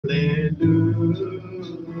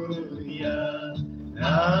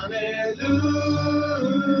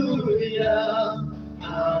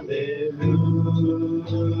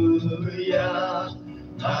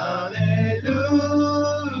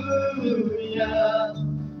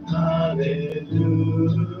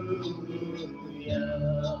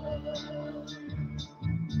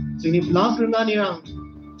Sini plak na nirang,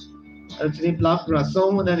 sini plak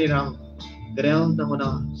rasong na nirang, kerel na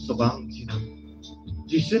muna sobang sina.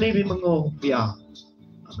 Jisu ni bimango pia,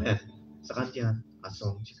 amen. Sa kanya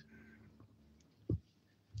asong sina.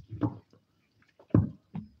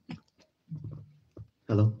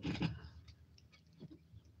 Hello.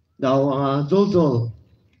 Now, Jojo,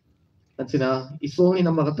 at sina isoli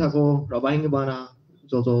na makatago rabaing bana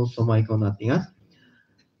Jojo somay ko natin.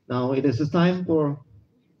 Now it is time for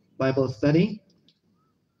Bible study.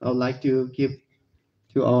 I would like to give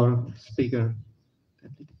to our speaker.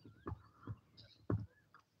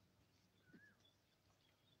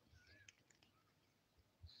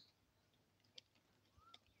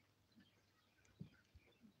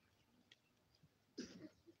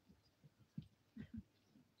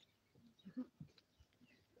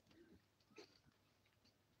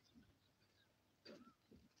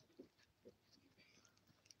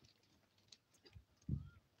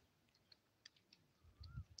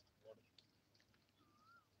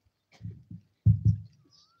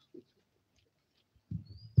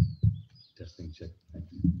 Testing check. Thanks.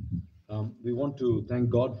 We want to thank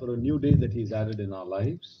God for a new day that He's added in our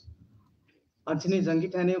lives. And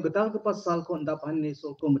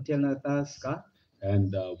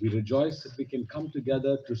we rejoice that we can come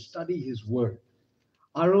together to study His Word.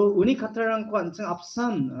 As I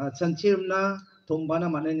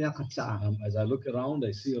look around,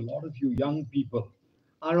 I see a lot of you young people.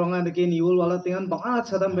 That's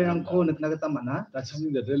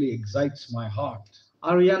something that really excites my heart.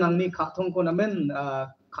 To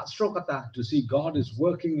see God is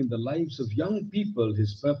working in the lives of young people,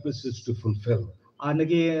 His purposes to fulfill.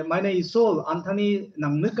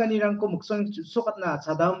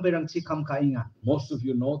 Most of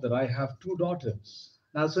you know that I have two daughters.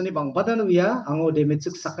 My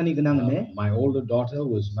older daughter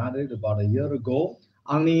was married about a year ago.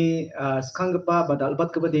 And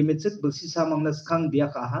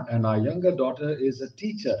our younger daughter is a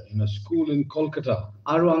teacher in a school in Kolkata.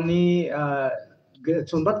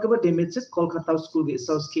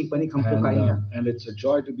 And it's a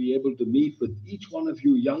joy to be able to meet with each one of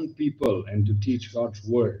you young people and to teach God's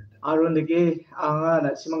Word.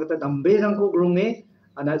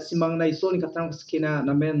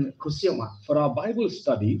 For our Bible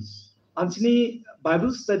studies,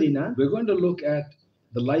 we're going to look at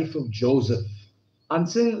the life of Joseph. And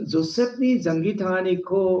some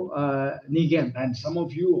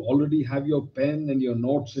of you already have your pen and your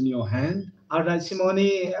notes in your hand. Makes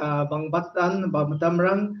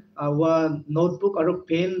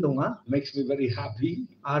me very happy.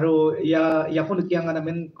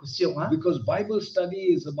 Because Bible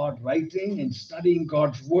study is about writing and studying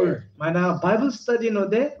God's Word. And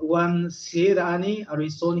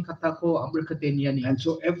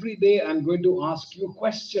so every day I'm going to ask you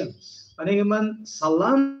questions. As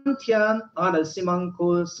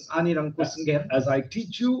I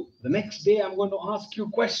teach you, the next day I'm going to ask you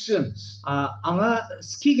questions. And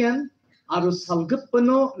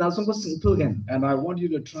I want you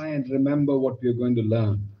to try and remember what we're going to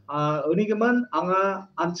learn.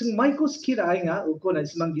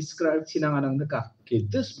 Okay,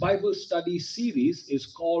 this Bible study series is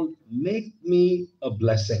called Make Me a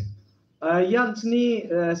Blessing.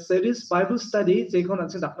 Series Bible study so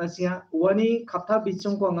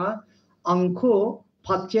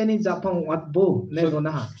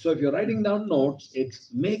if you're writing down notes,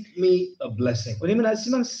 it's Make Me a Blessing.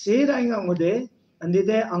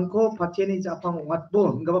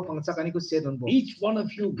 Each one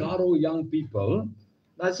of you Garo young people,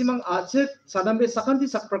 God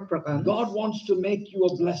wants to make you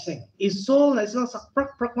a blessing. And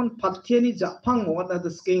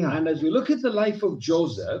as we look at the life of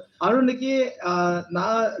Joseph,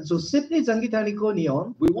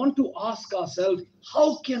 we want to ask ourselves,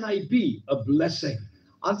 how can I be a blessing?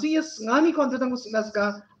 So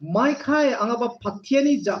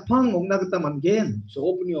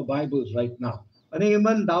open your Bibles right now.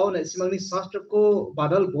 Turn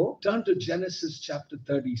to Genesis chapter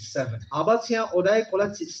 37. And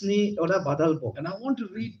I want to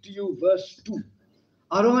read to you verse 2.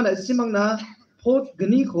 So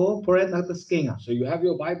you have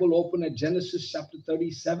your Bible open at Genesis chapter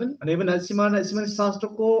 37.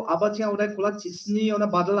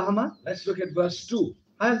 Let's look at verse 2.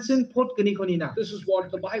 This is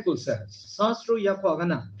what the Bible says.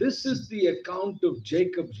 This is the account of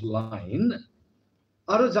Jacob's line.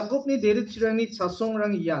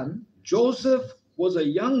 Joseph was a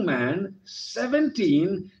young man,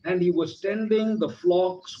 17, and he was tending the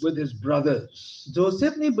flocks with his brothers.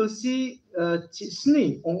 Joseph ni bersih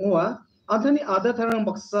cisni ongwa adani ada tarang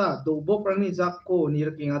baksa dobo prani zakko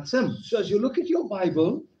nirking atsem. So as you look at your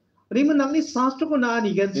Bible, Riman nangni sastro ko na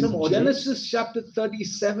ni gensem in ode. Genesis chapter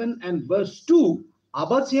 37 and verse 2,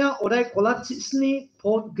 Abatsia odai kolat cisni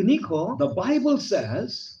pot gniko. the Bible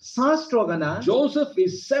says Sastro gana Joseph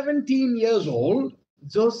is 17 years old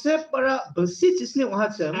Joseph para bersih cisni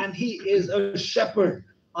wahatsem. and he is a shepherd.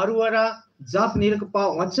 Aruara zap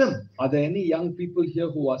nirkpa watsem. Are there any young people here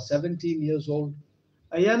who are 17 years old?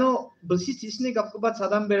 Ayano bersih cisni kapkubat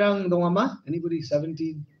sadam berang dongama. Anybody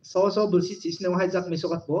 17? So bersih cisni wahai zak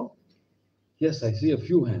misokat po. Yes, I see a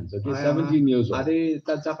few hands. Okay, 17 years old. Ade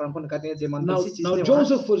zak rampon katnya jeman Now, bersih now cisni.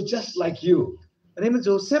 Joseph was just like you. Rem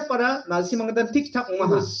Joseph para nasi mangatan tik tak He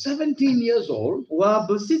waha. was 17 years old. Wa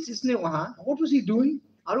bersih cisni waha. What was he doing?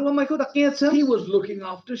 Aru wa maiko taknya tsem. He was looking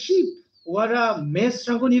after sheep. Wara mes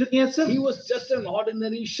rangko nirknya He tsem. was just an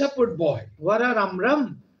ordinary shepherd boy. Wara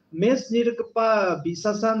ram mes nirkpa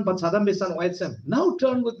bisasan bat sadam besan waitsem. Now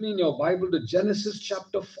turn with me in your Bible to Genesis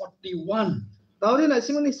chapter 41. Tauri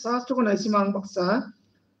nasi mangni sastro ko nasi mang baksa.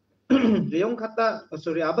 Leong kata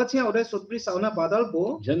sorry abatnya odai sotbri sauna badal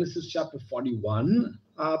po. Genesis chapter 41.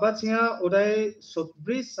 Abatnya odai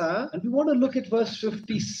sotbri sa. And we want to look at verse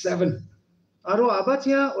 57. Aru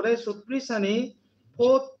abatnya odai sotbri sani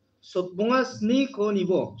pot sotbungas ni ko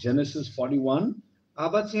nibo. Genesis 41,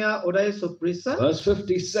 Abatnya odai sotbri sa verse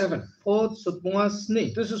 57. pot sotbungas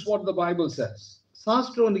ni. This is what the Bible says.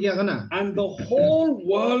 Sastro ndiya kana. And the whole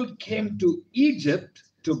world came to Egypt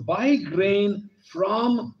to buy grain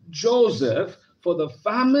from Joseph, for the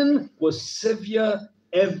famine was severe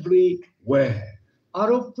everywhere.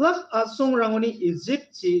 Aru plak asong rangoni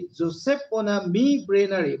Egypt si Joseph pona mi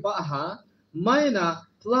brenari baha maina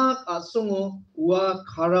plak asongo wa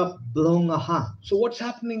karab blongaha. So what's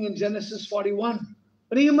happening in Genesis 41?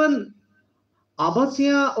 Riman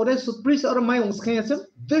abatnya odai sutbris or mai ungskanya sem.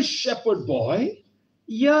 This shepherd boy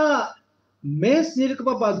Ya mes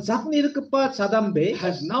nirkpa ba zak nirkpa chadambe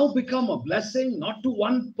has now become a blessing, not to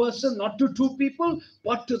one person, not to two people,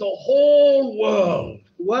 but to the whole world.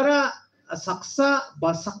 wara saksa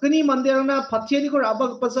ba sakni mandirana pathiani ko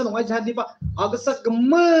rabag pasan wai jadi ba agsa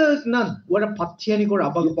gemek nan wara pathiani ko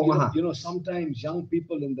rabag pongaha. You know, sometimes young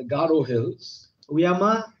people in the Garo Hills,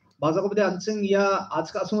 Uyama baza ko bede anseng ya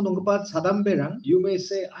ajka asong dongpa chadambe rang you may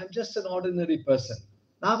say, I'm just an ordinary person.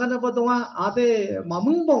 nakana pa tonga ate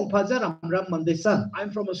mamungbong paja ram mandesan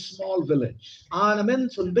I'm from a small village.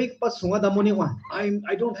 namen sunbek pa sunga damoni wa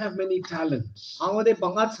I don't have many talents. angode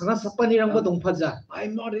bangat sanga sapani rang ba dong paja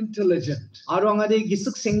I'm not intelligent. aro angade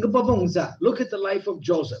gisuk sengba bongja. Look at the life of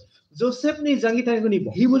Joseph. Joseph ni jangi tani ko ni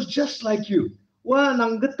bo He was just like you, wa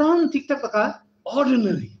nanggetan tiktak taka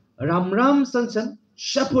ordinary, ram sansan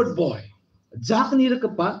shepherd boy, jak ni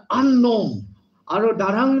rekpa unknown. aro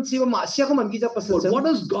darang chiwa masya ko mangi jak But pasan what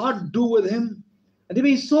does God do with him? adi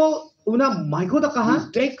be so una maiko taka ha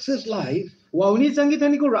He takes his life wa uni jangi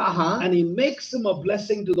tani ko raha and he makes him a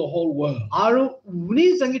blessing to the whole world. aro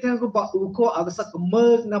uni jangi tani ko ba uko agsa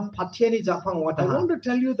kemek na pathiani japang I wata want to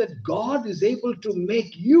tell you that God is able to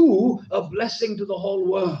make you a blessing to the whole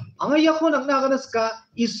world. anga yako nang na ska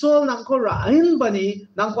isol nang ko rain bani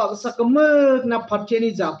nang ko agsa kemek na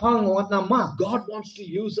pathiani japang wata ma God wants to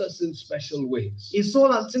use us in special ways.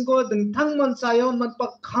 isol ang singko dengtang man sayo man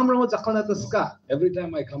pa kamro jakana ska Every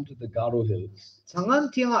time I come to the Garo Hills,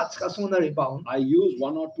 jangan tiang ska sona rebound I use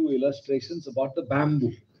one or two illustrations about the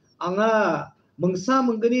bamboo. anga mengsa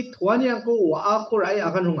menggeni tuan yang ko wa ko rai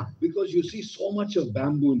akan hunga Because you see so much of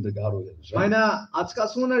bamboo in the Garo Hills, right? maina ajka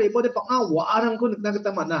sona rebound panga wa arang ko nikna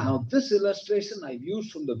kita mana Now, this illustration I've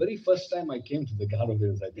used from the very first time I came to the Garo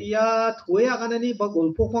Hills, I think. ya thue akan ni ba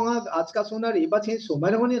golpo panga ajka sona reba chen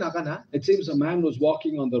somai ni nakana It seems a man was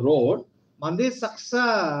walking on the road mande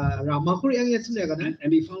saksa ramakur yang yetsim ne kana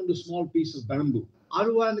and he found a small piece of bamboo.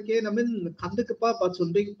 aruan ke namen khande ke pa ba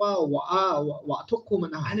chunbe ke pa wa thok ko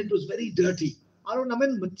mana And it was very dirty. aru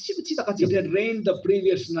namen mchi takachi It had rained the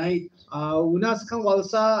previous night. unas khang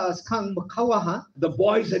walsa khang makhawa ha The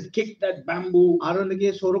boys had kicked that bamboo. aru nge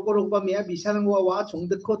soroko ba mea bisarang wa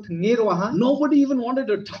chongde ko thngero ha Nobody even wanted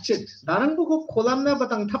to touch it. darang ko kholamna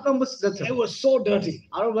batang thapram bus It was so dirty.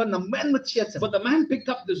 aru ba namen mchi atsa But the man picked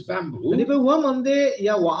up this bamboo ni be wa mande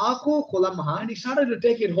ya wa ko kholam ha and he started to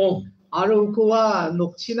take it home. aru ko wa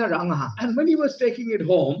nokchina rang ha And when he was taking it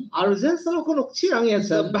home, aru jen salo ko nokchi rang the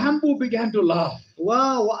yatsa bamboo began to laugh.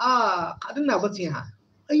 wa kadin na bachi ha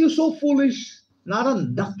Are you so foolish?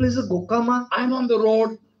 naran dak place gokama I'm on the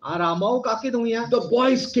road. Aramau kaki dongya. The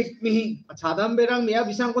boys kick me. Chadam berang mia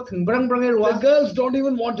bisang ko thengbrang brang The erwa. girls don't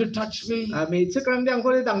even want to touch me. Me cekrang dia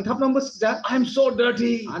angko dang thap nambus ja. I'm so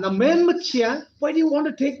dirty. Ana men machia. Why do you want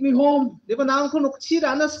to take me home? Diba na angko nokchi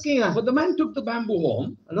rana skinga. But the man took the bamboo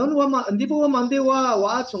home Non wa ma ndi wa mande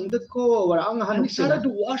wa chongdet ko warang and he started hanuk. to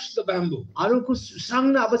wash the bamboo. Aru ku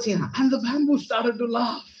sang na abasinga. And the bamboo started to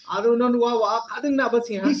laugh. Aru non wa kading na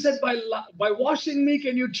abasinga. He said, by washing me,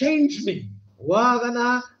 can you change me? Wa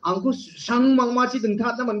gana angku sang mangmachi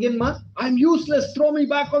dengtat na manggen ma. I'm useless. Throw me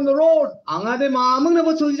back on the road. Angade ma amang na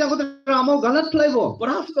bachuli jang ko ramau galat plaibo. But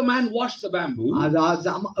after the man washed the bamboo,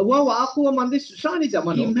 Wa aku mande susani he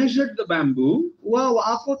jamano. measured the bamboo Wa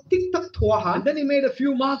aku tik tak thua ha. and then he made a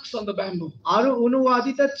few marks on the bamboo. Aru unu wa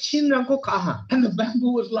dita chin rang ko kaha. And the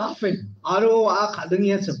bamboo was laughing. Aru wa kadeng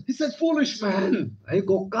yasem. He said, foolish man, Ai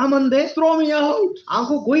go kamande. throw me out.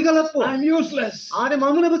 Angku goi galat po. I'm useless. Ade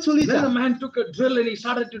mamang na bachuli Then the jang. man took a drill and he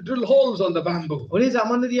started to drill holes on the bamboo. Oni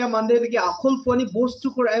zaman dia mande lagi akol puani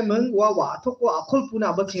bostu ko emeng wa thok ko akol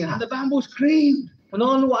puna abachinga. And the bamboo screamed,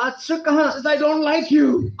 Non wa chak kaha. says, I don't like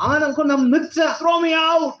you. Angan angko nam nutsa. Throw me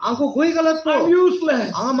out. Angko goi galat po. I'm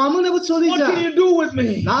useless. Ang mamang na bachuli What can jang. you do with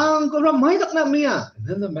me? Nang ko ram mai tak na mia. And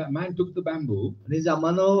then the man took the bamboo Ni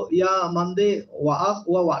zamano ya mande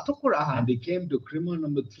wa thok ko aha. and he came to Krima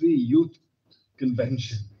number 3 youth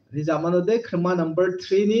convention. Ni zamano de krema number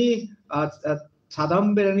 3 ni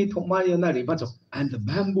chadam berani thokmani na ribacho. And the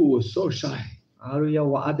bamboo was so shy. Aru ya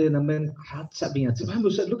wa ade namen khatsa binga. The bamboo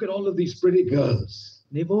said, look at all of these pretty girls.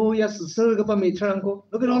 Nibo ya sel gapa metrangko.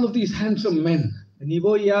 Look at all of these handsome men.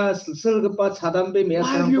 Nibo ya sel gapa chadam be Why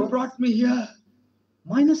have you metrangko. brought me here?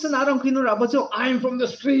 Minus an arang kinu rabacho. I'm from the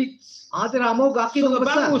streets. Ade ramo gaki So the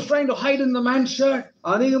bamboo basa. was trying to hide in the man's shirt.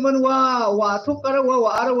 Ani gaman wa thok kara wa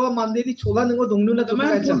ara wa mande di chola ningo dongnu na The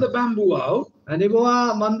man pulled the bamboo out. Nibo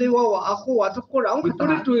wa mande wa ako wa thok ko raung He put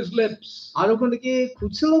it khata. to his lips. Aru ko niki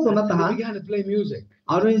kuchilo dona And ta. he began to play music.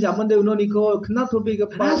 Aru ni zaman de uno niko kna tobi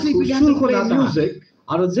And gapa as he began to kusul ko play na ta. music,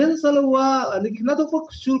 Aru jen salo wa kna to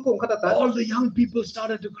kusul ko khata ta. all the young people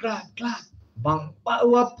started to clap. Bang pa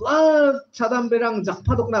wa pla chadam berang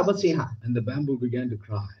jakpa dok na basi ha. And the bamboo began to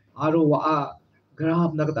cry. Aru wa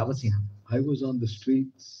grab na kata basi ha. I was on the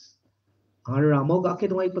streets. Aru ramo gake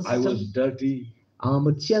dong ai I was pasal. dirty. Ang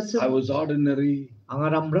machia I se. was ordinary.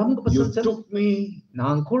 Ang ram ko You pasal. took me.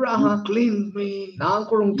 Nang ko You raha. cleaned me. Nang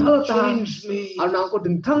ko rong You tal ta. changed me. Aru nang ko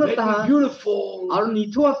deng thang Made ta. me beautiful. Aru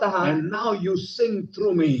ni thua ta. And now you sing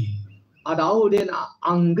through me. Adau den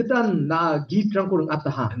anggetan na git rang ko rong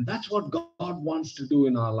ataha. And that's what God wants to do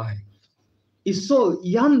in our life. Isol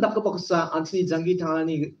yan dakapaksa antini jangi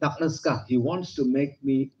thangani daknaska. He wants to make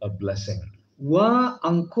me a blessing. Wa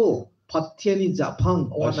angko pathiani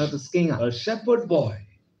japang wana skenga. A shepherd boy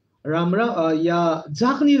Ramra ya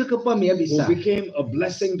jakni rakapa me who bisa. became a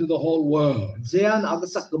blessing to the whole world. Jean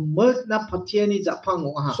agasak mek na pathiani japang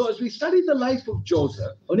oha. So as we study the life of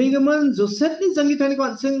Joseph, Onigaman Joseph ni jangi thani ko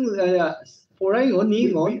anseng forai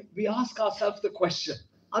oni ngon. we ask ourselves the question,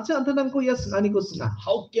 Acha antanang ko yas ngani ko singa.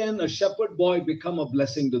 how can a shepherd boy become a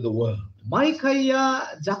blessing to the world? Mai kaya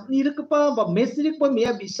jakni rakapa ba mesni rakapa me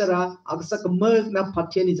bisara agasak mek na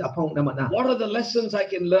pathiani japang na mana. What are the lessons I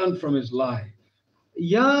can learn from his life?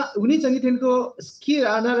 Ya uni jangi thani ko skir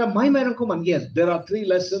anara mai mai rang ko mangen. There are 3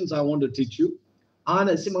 lessons I want to teach you.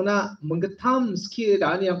 Ana simona menggetam skir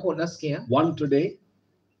ani ako naskia. One today,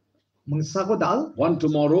 Mengsako dal, 1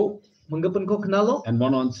 tomorrow, menggepen ko kenalo, and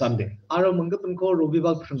 1 on Sunday. aro menggepen ko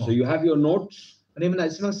robibal prengo. So you have your notes. Ani mana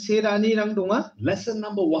simang serani rang donga, Lesson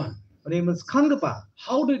number 1. ani mas kanggepa.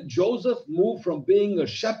 How did Joseph move from being a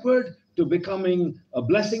shepherd to becoming a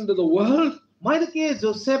blessing to the world? Mai ke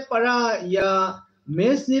Joseph para ya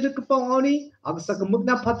mes ni rekepang oni, agsa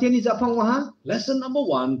kemukna patiani japang waha. Lesson number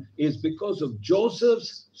 1 is because of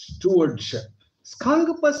Joseph's stewardship.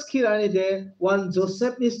 Kanggepa skir ani de wan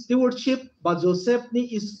Joseph ni stewardship, ba Joseph na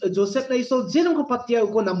isol jenang ko patia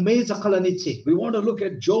ko na me jakalani chi. We want to look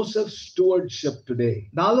at Joseph's stewardship today.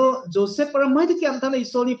 Dalo Joseph para mai ke antana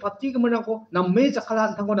isol ni pati kemana ko na me jakala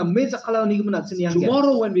antang ko na me jakala ni kemana chini yang.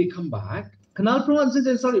 Tomorrow when we come back, Kenal pun anjing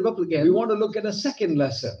jensol ibap we again. want to look at a second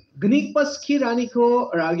lesson. Genik pas kirani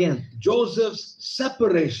ko ragen. Joseph's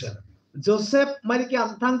separation. Joseph mari ke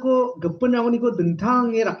antang ko gepenang ni ko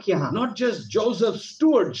dentang e rakia. Not just Joseph's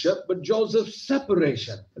stewardship, but Joseph's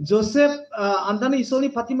separation. Joseph antana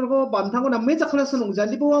isoli Fatimah ko bantang ko na meja kena senung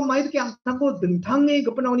jadi bawa mari ke antang ko dentang e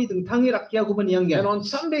gepenang ni dentang e rakia ko baniang And ya. on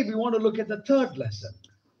Sunday, we want to look at the third lesson.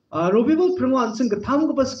 Robibol prengo anseng getam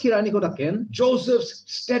ko pas kirani ko daken. Joseph's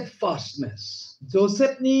steadfastness.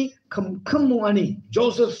 Joseph ni kemu ani.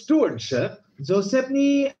 Joseph's stewardship. Joseph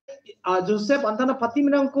ni Joseph antana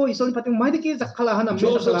patimrang ko ison patim maidiki zakala hana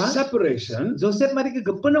Joseph's separation, Joseph maidiki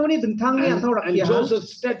gapanauni dengtangi antau and rakia.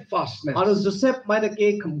 Joseph's steadfastness. Aro Joseph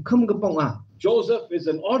maidiki kem gaponga. Joseph is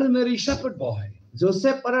an ordinary shepherd boy.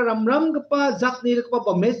 Joseph para ramram gapa zak ni gapa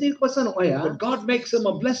pames ni gapa sanoya. But God makes him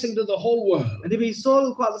a blessing to the whole world. Adi bi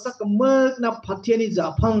sol ko agasa kemek na patiani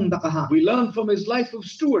japang dakaha. We learn from his life of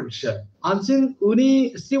stewardship, Ansing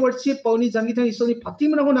uni stewardship pauni jangitang isoni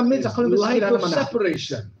patimrang ko namme his zakal life besikira of mana.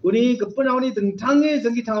 separation, Uni gapanauni dengtangi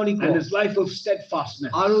jangitangoni and ko. his life of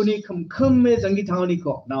steadfastness. Aro ni kem me jangitangoni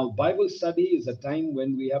ko. Now, Bible study is a time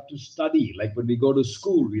when we have to study. Like when we go to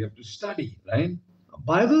school, we have to study, right?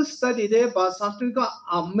 Bible study de ba sanskrit ka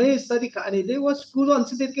amme study ka ani de was school on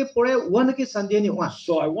sit ke pore one ke sandhe ni wa.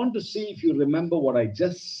 So I want to see if you remember what I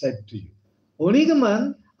just said to you. Oni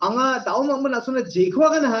gaman anga daum man asuna jekwa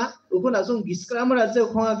kana ha uko nasung giskramer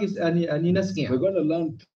aje khonga gis ani naskia. We're going to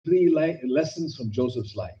learn three lessons from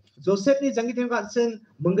Joseph's life. Joseph ni jangi tem ka sen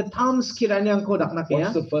mengatam skirani angko dakna ke ya.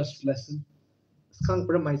 What's the first lesson? Skang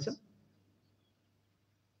permaisa.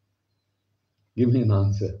 Give me an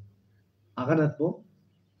answer. Aganat po.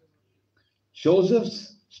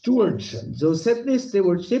 Joseph's stewardship. Joseph ni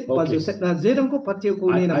stewardship ba Okay. Joseph na jedam ko patio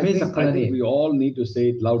ko ni na I me think zakalani. we all need to say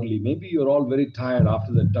it loudly. Maybe you're all very tired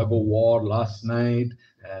after the tug of war last night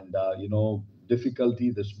and, difficulty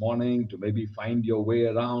this morning to maybe find your way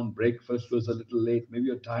around. Breakfast was a little late. Maybe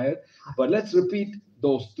you're tired. But let's repeat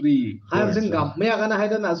those three Hayam words. sing gam me agana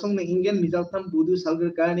haida na song na ingen mijal tam budu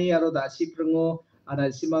salgar kani aro da si prengo ada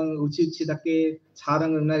simang uci dake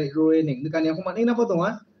charang na roe ning kani ako man ina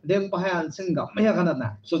bodonga dem pahayan sing gam me agana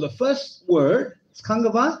na. So the first word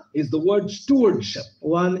Skanga ba is the word stewardship.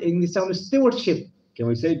 one English sound stewardship. Can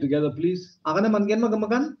we say it together, please? Agana man gen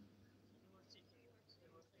magamagan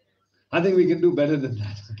I think we can do better than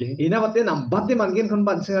that. Okay. ina batte nam batte man gen kon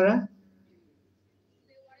ban singara.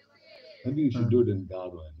 Maybe you should do it in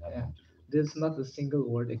Garo. Yeah. There's not a single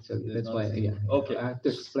word actually. There's That's not why a single- Okay. I have to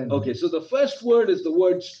explain. Okay, so the first word is the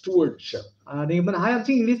word stewardship. Ni man hayam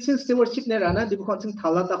sing English sing stewardship ne rana di ko sing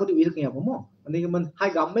thala ta ko di wir kya mo. Ni man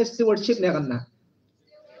hay gam me stewardship ne kanna.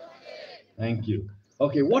 Thank you.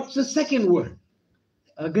 Okay, what's the second word?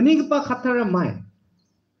 Gani pa khatara mai.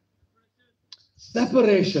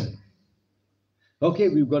 Separation. Okay,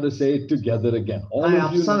 we've got to say it together again. All Ay,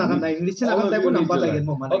 of you absana need- kan English all na kan of tayo you need to nambal learn. lagi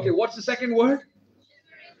mo man. Okay, what's the second word?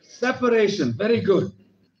 Separation. Very good.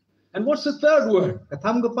 And what's the third word?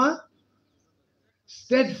 Katham ko pa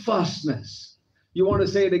Steadfastness. You want to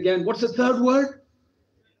say it again? What's the third word?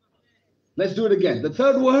 Let's do it again. The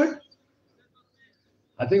third word?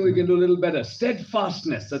 I think we can do a little better.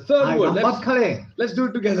 Steadfastness. The third ay word. gambat khale. Let's do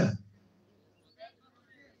it together.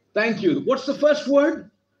 Thank you. What's the first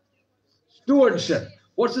word? Stewardship.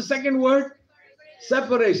 What's the second word?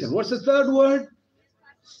 Separation. What's the third word?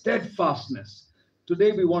 Steadfastness.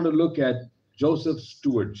 Today we want to look at Joseph's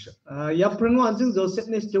stewardship. Ya prengo ansing Joseph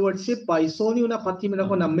ni stewardship pa isoni una pati mena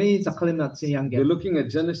ko na me zakhalim na siyang We're gen. looking at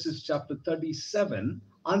Genesis chapter 37.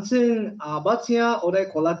 Ansing abatsia ore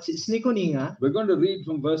kolat sni ko ninga. We're going to read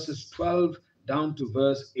from verses 12 down to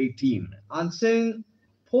verse 18. Ansing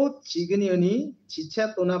po chignioni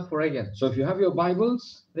chichat ona foragen. So if you have your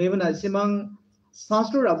Bibles, Reven asimang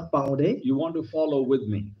sastur ab pangode. you want to follow with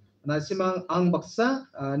me. Nasimang ang baksa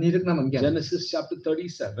nirik na manggen. Genesis chapter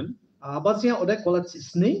 37. Abatsia ore kolat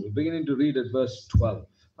sni. We're beginning to read at verse 12.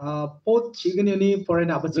 Po chignioni foreign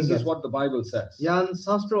This is abatsia. what the Bible says. Yan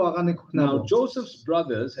sastro agane Now kukna. Joseph's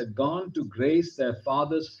brothers had gone to graze their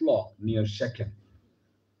father's flock near Shechem.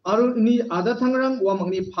 Aru ni ada tangrang wa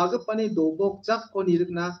mangni phagapani dobok jak ko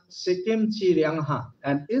nirikna sekem chi riang ha.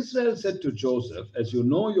 And Israel said to Joseph, as you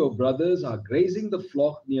know your brothers are grazing the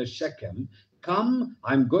flock near Shechem, come,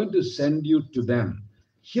 I'm going to send you to them.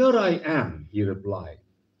 Here I am, he replied.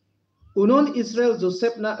 Unon Israel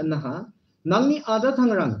Joseph na anaha nangni ada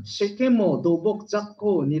tangrang sekemo dobok jak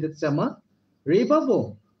ko niriksama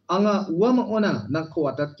rebabo anga wa maona nangko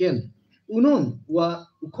atatken unon wa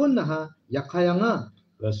ukon naha yakayanga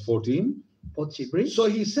Verse 14. pochibri. So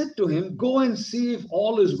he said to him, go and see if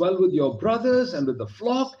all is well with your brothers and with the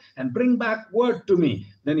flock, and bring back word to me.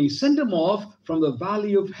 Then he sent him off from the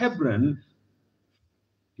valley of Hebron.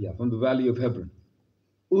 Yeah, from the valley of Hebron.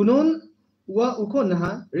 Unon wa ukon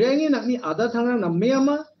naha rengi nakni ada tangrang na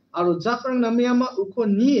meyama aro jakrang na meyama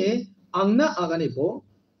ukon nie angna agani bo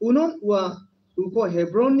unon wa uko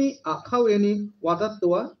Hebroni akaweni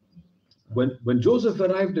watatwa. When Joseph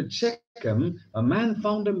arrived at Shechem, a man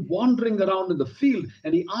found him wandering around in the field,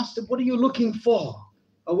 and he asked him, what are you looking for?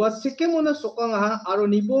 Wa sekem una sokang ha aro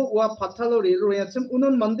nibo wa patalo rero yachem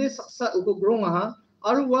unon mande saksa uko grong ha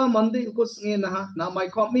Arwa mandi ukos na na mai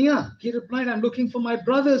komia. He replied, I'm looking for my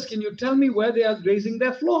brothers. Can you tell me where they are grazing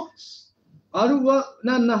their flocks? Arwa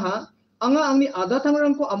na naha anga angni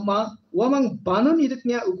adatang ko amma wamang banan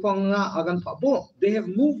idiknya upanga agan pabo. They have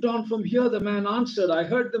moved on from here, the man answered. I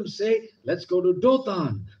heard them say, let's go to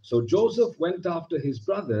Dothan. So Joseph went after his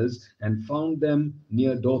brothers and found them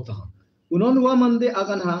near Dothan. Unon wamande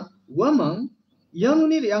agan ha wamang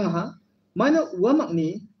yanuni yang ha mana wamak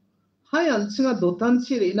ni hayan singa dotan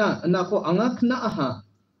chiri na nako anga kna aha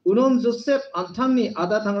unon Joseph antangni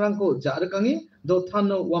adatang ko jarkangi dotan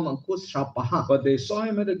no wamang ko srapaha. But they saw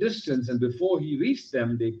him at a distance, and before he reached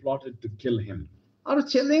them, they plotted to kill him. Aru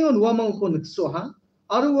chelengon wamang ko nagsoha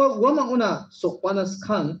aru wamang una sokpanas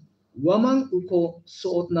khan wamang uko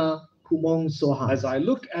sootna kumong soha. As I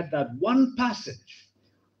look at that one passage,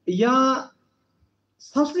 Ya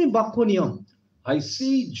sasri bakonion I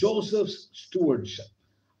see Joseph's stewardship.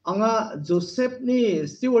 anga Joseph ni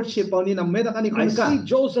stewardship ni nameda kani I see kunka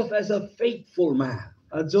Joseph as a faithful man.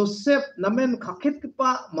 Joseph namen kakhet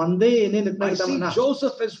pa mande ne I nagna see na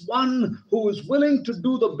Joseph as one who is willing to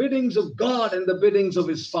do the biddings of God and the biddings of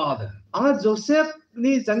his father. anga Joseph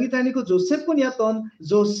ni jangitani ko Joseph ko niaton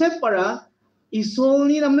Joseph para isol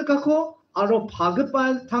ni namne kako aro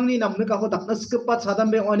phagpa thangni namne kako daknaskpa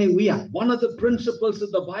chadambe one wiya One of the principles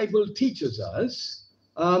that the Bible teaches us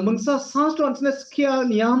mungsa sansto antne skia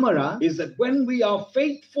niyamara is that when we are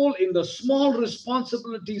faithful in the small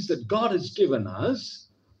responsibilities that God has given us,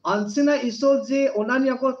 ansina isol je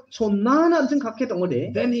onani ako chonnana antin kakhet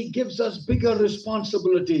ongode then he gives us bigger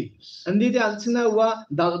responsibilities. andide ansina wa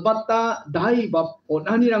dalbatta dai bab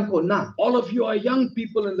onani rangko na All of you are young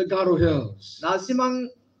people in the Garo Hills. nasimang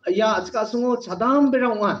ya achka sungo chadam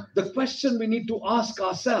berangwa The question we need to ask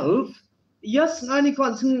ourselves yes ngani ko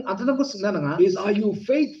ansing antana ko singna nga is, are you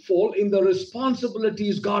faithful in the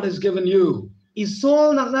responsibilities God has given you?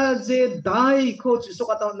 isol nakna je dai ko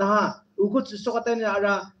chisokata na uko chisokata ni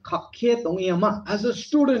ara kakhe tongyama As a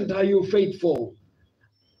student, are you faithful?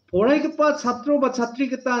 porai ke pa chhatro ba chhatri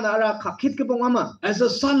ke ta na ara kakhit ke bongama As a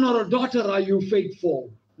son or a daughter, are you faithful?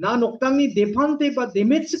 na noktang ni defante ba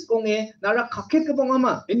demetsik konge na ara kakhet ke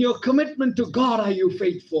bongama In your commitment to God, are you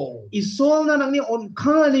faithful? isol na nangni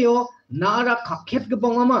onkhaniyo na ara kakhet ke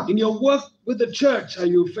bongama In your work with the church, are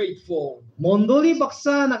you faithful? mondoli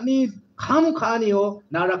baksa nakni kham khaniyo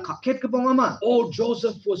na ara kakhet ke bongama Oh,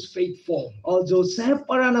 Joseph was faithful. o Joseph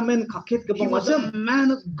para namen kakhet ke He was a bongacham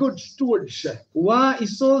man of good stewardship. wa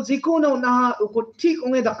isol jikono na uko tik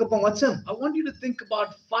onge dak ke bongacham I want you to think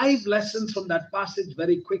about 5 lessons from that passage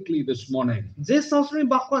very quickly this morning. je sasri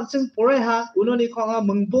bakwan sing pore ha unoni khonga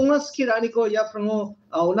mungbonga skirani ko ya prango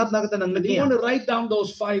unat nagata And you nangni want to write down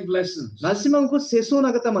those 5 lessons. nasimang ko seso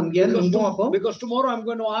nagata manggen mungbonga ko Because tomorrow I'm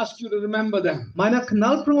going to ask you to remember them. mana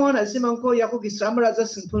knal prango nasimang ko ya ko gisram raja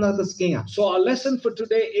singpuna ta skenga So our lesson for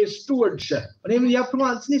today is stewardship. oni ya prango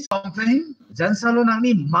ansni Something, jansalo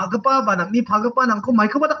nangni magpa ba nangni phagpa nangko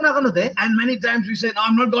maiko badak na kanu de and many times we say, no,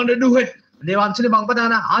 I'm not going to do it. ne wansni bangpa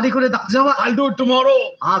dana adi kore dakjawa I'll do it tomorrow.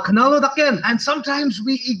 knalo dakken And sometimes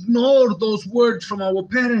we ignore those words from our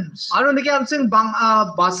parents. aro niki ansing bang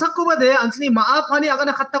basako ba de ansni maa phani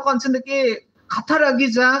agana khatta ko ansni ke khatharagi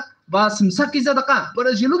ja ba simsaki ja daka But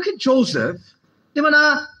as you look at Joseph,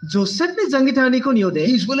 dimana Joseph ni jangitani ko niyo de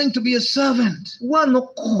he's willing to be a servant. wa no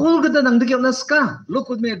khol gada nangdiki onaska Look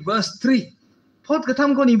with me at verse 3. pot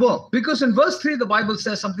katham ko nibo Because in verse 3, the Bible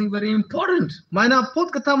says something very important. maina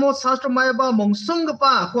pot kathamo sastra maya ba mongsong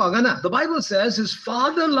pa ko agana The Bible says his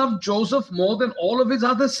father loved Joseph more than all of his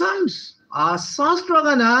other sons. sastra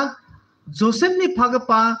gana Joseph ni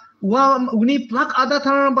phagpa wa uni plak ada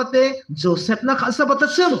tharan bate Joseph na khasa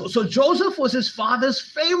batacham So Joseph was his father's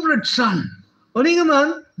favorite son.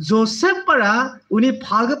 oningaman Joseph para uni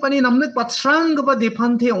phagpani namnek patsrang ba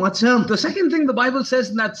defante ongacham The second thing the Bible says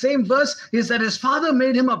in that same verse is that his father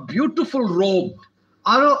made him a beautiful robe.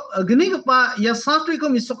 aro gni pa ya sastra ko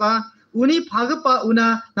misoka uni phagpa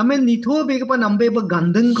una namen nitho be pa nambe ba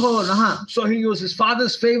gandeng ko raha So he was his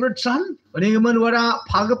father's favorite son, oningaman wara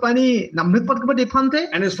phagpani namnek pat ba defante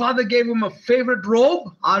and his father gave him a favorite robe.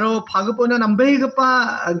 aro phagpona nambe pa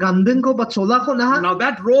gandeng ko ba chola ko na Now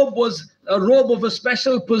that robe was a robe of a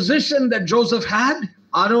special position that Joseph had.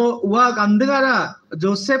 aro wa gandengara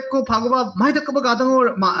Joseph ko phagpa mai tak ba gadang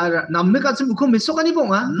namnek achim ko misokani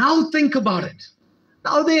bonga Now think about it.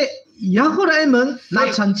 naude yahoraimang na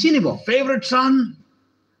chanchini bo Favorite son,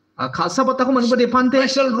 khasa bata ko man ba defante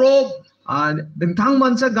special robe, dengtang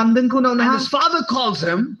mansa gandeng ko na and na his father calls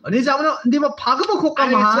him. ani jamano ndi ba phagpa ko ka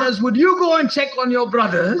And he ma says, would you go and check on your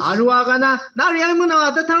brothers? aru aga na riai mo na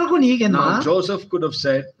ata thang ko ni ken Now ma Joseph could have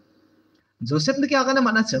said, Joseph niki agana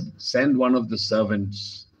manacham. Send one of the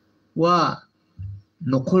servants. Wa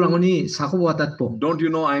nokorangoni sakubo atatpo. Don't you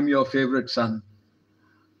know I'm your favorite son?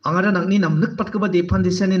 Angara nangni namnak patkaba depan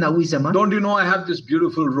desane nawi zama. Don't you know I have this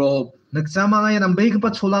beautiful robe? Nagsama nga yan ambay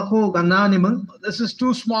kapat solako gana ni mang. This is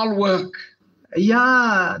too small work.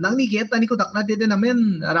 Ya nangni kita ni ko dakna dede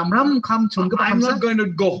namen ram kam chunga pa I'm kamsa. not going to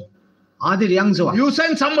go. Adi riyang joa. You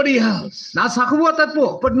send somebody else. Na sakubo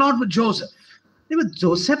atatpo. But not with Joseph. Diba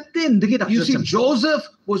Joseph din diki You see, dakcham. Joseph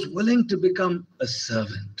was willing to become a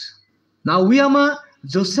servant. Na wiyama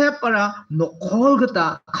Joseph para nokol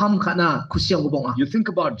gata kam kana kusyang ubonga. You think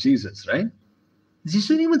about Jesus, right?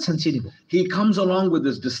 Jisu ni man chanchi nibo. He comes along with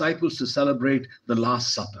his disciples to celebrate the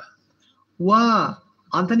Last Supper. Wa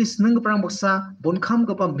antani snang parang baksa bon kam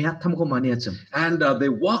ka pa miatham ko maniacham. And they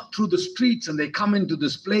walk through the streets and they come into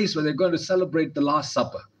this place where they're going to celebrate the Last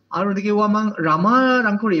Supper. Aro diki wa mang rama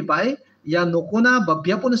rangkori pai ya nokona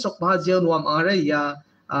babyapo na sokpa jeo nuam are ya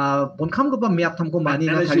bon kam ka pa miatham ko mani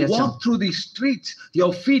And na as you kariacham. walk through these streets,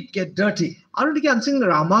 your feet get dirty. Aro diki ansing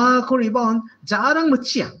rama ko ribon jarang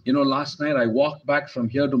machia. You know, last night I walked back from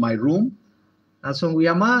here to my room. Asong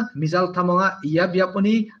wiyama mizal tamanga iya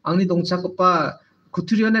biaponi angni dongcha ko pa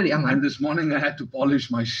kuturyo na riang. And this morning I had to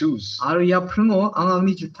polish my shoes Aro ya prungo ang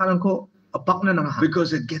angni jutaran ko apak na nang ha.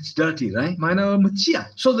 because it gets dirty, right? Mana machia.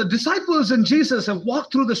 So the disciples and Jesus have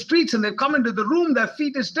walked through the streets and they've come into the room, their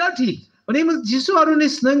feet is dirty. Oni mag Jisu aro ni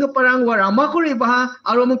snang parang wa rama ko riba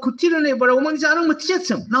aro mang kuturyo na bara umang jarang machia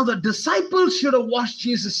cham. Now the disciples should have washed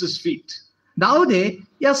Jesus' feet, Daude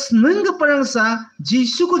ya snang parang sa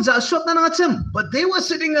Jisu ko jaswat na ngacham. but they were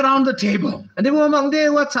sitting around the table. Ande mo mang de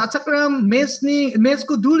wa chachakram mes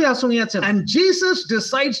ko duli asong ya cham. And Jesus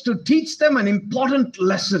decides to teach them an important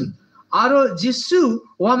lesson. Aro Jisu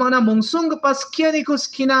wa mang na mongsong pa skia ni ko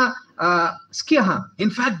skina skia ha. In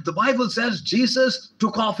fact, the Bible says Jesus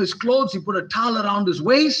took off his clothes, he put a towel around his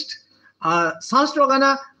waist, Sastro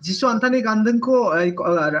gana Jisu antani gandeng ko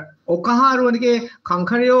okaha aro anike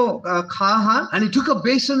kangkaryo kha and he took a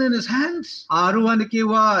basin in his hands, aro anike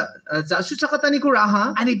wa jasu chakatani ko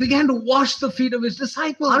raha. and he began to wash the feet of his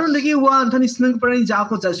disciples. Aro nagi wa antani snang parang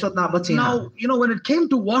jako jaswat na bache ha. Now, you know, when it came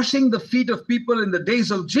to washing the feet of people in the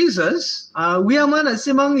days of Jesus, Wiyaman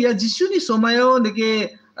asimang ya Jisu ni somayo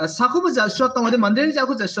nage sakuba jaswat tangode mandiri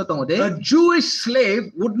jako jaswat tangode. a Jewish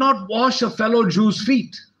slave would not wash a fellow Jew's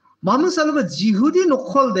feet. Mamang saluba Jihudi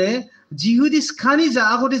nokhol de Jihudi skani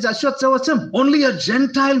ja agode jaswat chawacham. Only a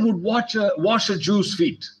Gentile would wash a Jew's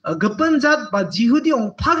feet. Gapan jat ba Jihudi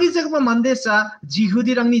ong phagi jagba mandesa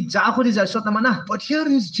Jihudi rangni jakode jaswat na mana. But here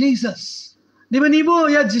is Jesus. Diba nibo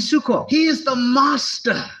ya Jisu ko. He is the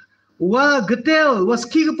master. Wa getel was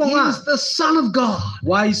He kigaponga. is the Son of God.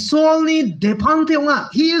 Wa isol ni depante nga.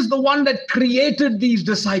 He is the one that created these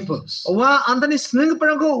disciples. Wa antani sneng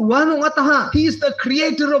parang ko wa no ngataha. He is the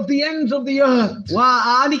creator of the ends of the earth.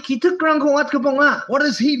 Wa ali kitak parang ko ngat kaponga. What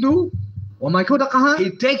does he do? Wa mai ko dakaha. He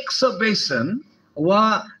takes a basin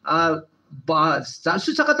Wa ba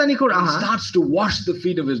jasu chakatani ko and raha. starts to wash the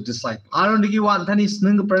feet of his disciples. Aron digi wa antani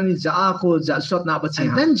sneng parang ni ja ko jaswat na bache And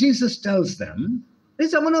ha. then Jesus tells them,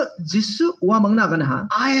 Isa mano Jisu wa mangna kana ha.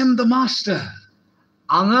 I am the master.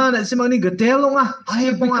 Anga na simang ni getelo nga. I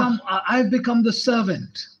have become the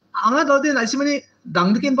servant. Anga daw din na simang ni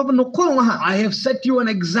dangdikin pa nokol nga ha. I have set you an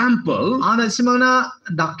example Ana simang na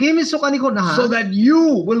dakimi sokani ko na ha. so that you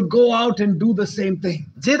will go out and do the same thing.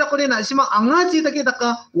 Jeda ko din na simang anga jeda kita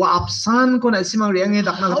ka wa apsan ko na simang riange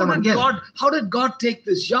dakna kata manggen. How did God take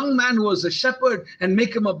this young man who was a shepherd and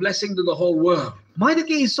make him a blessing to the whole world? Mai de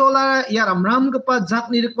ki isola ya ramram ka pa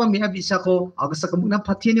jak ni pa miha bisa ko agasa kamuna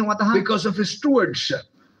patien yung ataha. Because of his stewardship.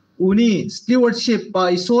 Uni stewardship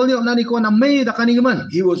pa isol ni onani ko na may dakani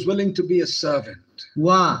gaman. He was willing to be a servant.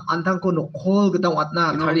 Wa antang ko nokol gataw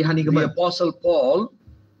atna You know, kari hani the gaman. Apostle Paul,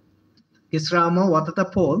 Israma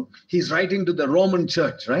watata Paul he's writing to the Roman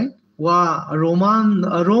church, right? wa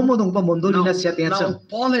Romo dong pa mondoli na siya Now, tiyan.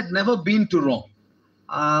 Paul had never been to Rome.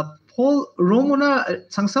 Paul Romo na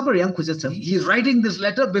sangsabar yang kujatsam. He's writing this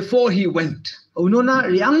letter before he went. Uno na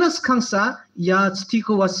riang nas kangsa ya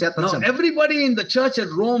tiko wa siya Now, tatsam. everybody in the church at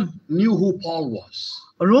Rome knew who Paul was.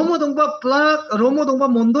 Romo dong pa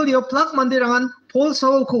mondoli o plak mandirangan Paul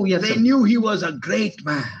Saul ko They uyatsam. knew he was a great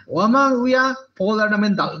man, Wamang uya Paul ar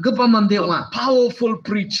namen dalgapa mandi a nga. powerful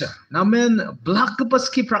preacher, Namen black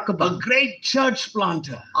paski a prakapa. great church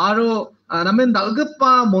planter. Aro namen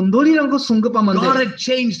dalgapa mondoli rang ko sunggapa God mandi. had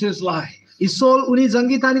changed his life. Isol uni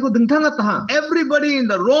janggitani ko dengtangat taha. Everybody in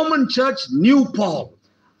the Roman church knew Paul.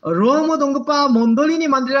 Romo dong pa mondoli ni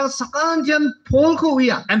mandirang sakan jan Paul ko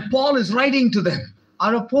uya. And Paul is writing to them.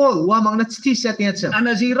 Aro Paul wa magna chiti setting acham. And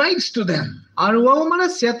as he writes to them, Aro wa mana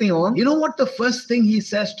setting on. you know what the first thing he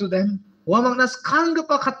says to them? Wa magna skang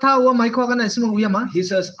pa kata wa maiko kana simong uyama. He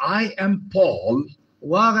says, I am Paul.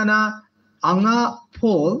 Wa gana anga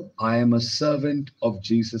Paul. I am a servant of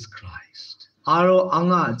Jesus Christ. Aro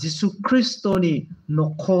anga Jesu Kristo ni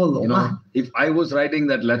nokol You know, if I was writing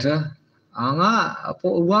that letter, anga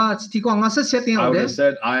wa chiti ko anga sa setting I would on. have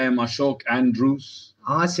said, I am Ashok Andrews.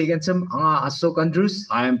 Anga second sem anga Asok Andrews.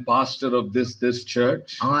 I am pastor of this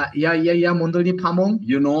church. Anga ya mondol ni pamong.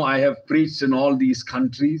 You know, I have preached in all these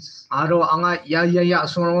countries. Aro anga ya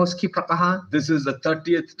asong ski prakaha. This is the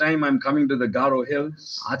 30th time I'm coming to the Garo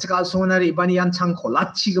Hills. Achika asonari ibani yan chang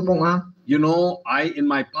kolachi gabonga. You know, in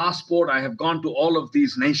my passport, I have gone to all of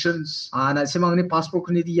these nations. Na simang ni passport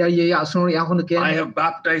ko ni ya asong yang ko nuke. I have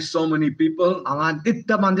baptized so many people. Anga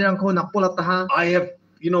ditta mandirang ko nakpolataha. I have,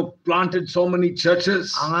 planted so many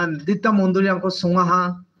churches. Anga ditta mondol yang ko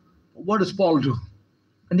sungaha. What does Paul do?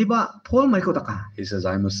 Hindi ba Paul may ko taka? He says,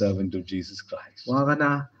 I'm a servant of Jesus Christ. Waga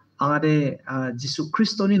na anga de Jesu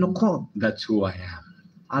Kristo ni nokol. That's who I am.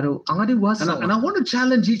 Aro anga de wasa. And I want to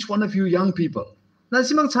challenge each one of you young people. Na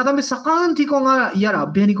simang sadami sakan ti ko nga yara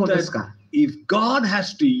beni ko deska. If God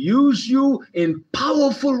has to use you in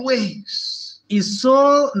powerful ways,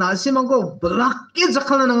 Iso na simang ko blakit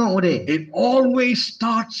zakala na nga ore. it always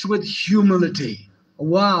starts with humility.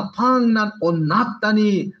 Wa pang nan onata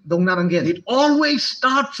ni dong naranggen. It always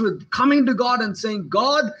starts with coming to God and saying,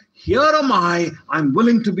 God, here am I. I'm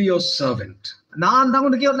willing to be your servant. Na andang ko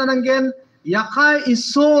nagiot nananggen. Yakai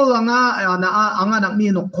iso nga anga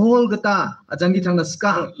nakmi no call gata ajang gitang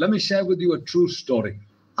naska. Let me share with you a true story.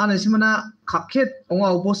 Ana simana kaket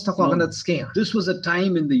onga ubos ta ko aganda tsking. This was a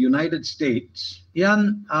time in the United States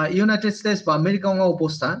Yan United States ba America onga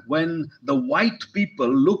ubos ta. when the white people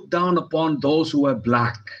looked down upon those who were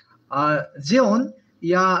black. Jeon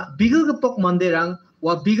ya bigel gepok manderang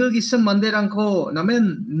wa bigel gisem manderang ko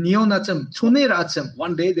namen neonacham chonera acham.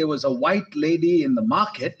 One day there was a white lady in the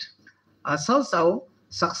market Salsao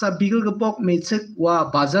saksa bigel gepok mechek wa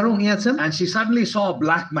bazarong iacham. and she suddenly saw a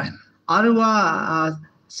black man. Arwa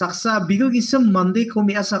saksa bigel gisem mande ko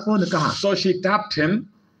miasa ko nakaha. So she tapped him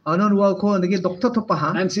Anon wa ko nagi doktor to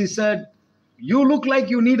paha. and she said, you look like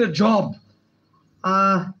you need a job.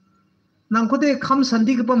 Nang ko de kam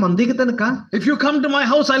sandi ka pa mande kita naka. If you come to my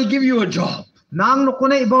house, I'll give you a job. Nang no ko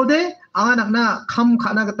na ibaw de ang anak na kam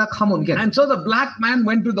kana kita kamon gen. And so the black man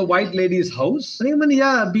went to the white lady's house, Sani man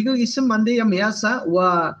ya bigel gisem mande ya miasa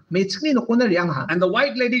wa mechkni no ko na riang ha. and the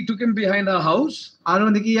white lady took him behind her house.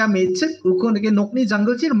 Aron nagi ya mechek uko nagi nokni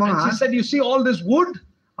jungle chir mga And ha. she said, you see all this wood?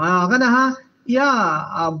 Kana ha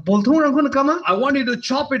ya bolthong rang ko nakama. I want you to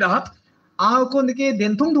chop it up, Ko nagi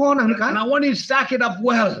dentong thong nang and naka. I want you to stack it up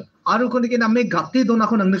well. Aro ko nagi namme gatti do na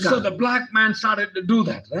ko nang So naka. the black man started to do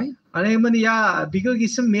that, right? Ani man ya bigel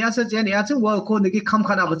gisem miasa jen ya chen wa ko nagi kam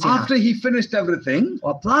kana bachi. After he finished everything,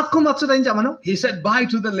 Wa plak ko matsu dain jamano. he said bye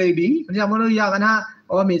to the lady, Jamano ya kana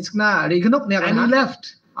o mechkna regnok ne and he kana.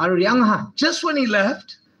 left. Aro riang ha. Just when he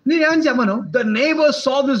left, Ni riang jamano. the neighbors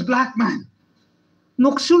saw this black man,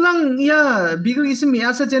 Noksulang ya bigel gisem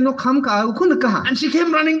miasa jen no kam ka uko naka. and she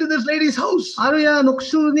came running to this lady's house. Aro ya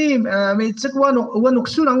noksul ni mechek wa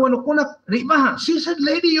noksulang wa nokona riba ha. She said,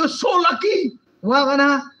 lady, you're so lucky. Wa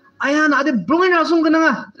kana ayan ade blowing asung kana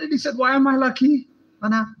nga. The lady said, why am I lucky?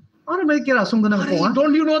 Kana ano ba kira asung kana ko ha?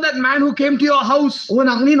 Don't you know that man who came to your house? O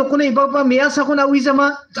nang ni nokona iba pa miasa ko na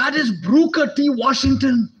wisama. That is Booker T.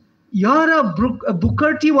 Washington. Yara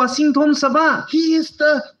Booker T. Washington saba. He is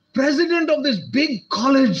the president of this big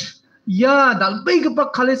college. Ya dalbay ka pa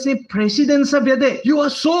college ni president sa biade. You are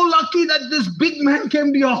so lucky that this big man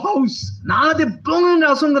came to your house. Na de blowing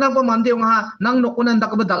asung kana pa mande nga nang nokona nda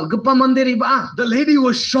ka ba dalga pa mande riba. The lady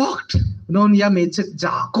was shocked. Non ya mechek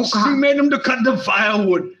jako She ka. made him to cut the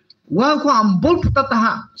firewood. Wa ko ambol putata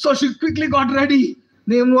ha. So she quickly got ready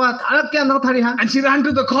Ni mo tarak kya na thari ha. and she ran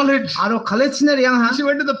to the college. Aro college na riang ha. She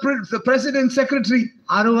went to the president's secretary.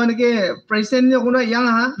 Aro wanake president ni kuna yang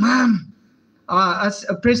ha. Ma'am, As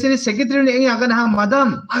president secretary ni yang akan ha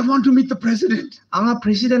madam. I want to meet the president. Anga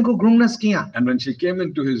president ko grong nas kiya. And when she came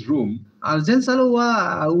into his room, Jen salo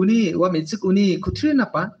wa uni wa mechik uni kutri na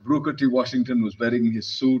pa. Booker T. Washington was wearing his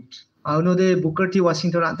suit. Ano de Booker T.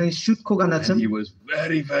 Washington antang shoot ko And ganacham. he was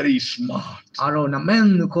very, very smart. Aro na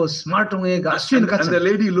men ko smart ong ga swin And the kacham.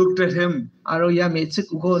 lady looked at him. Aro ya mechik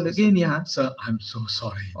ko nagi ni ha. Sir, I'm so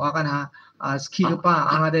sorry. Wa kan ha ski ko pa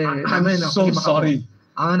anga de I'm so sorry.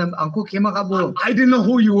 Anga angko kema kabo. I didn't know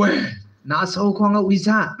who you were. Na sao ko anga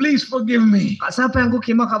wiza. Please forgive me. Asa pa angko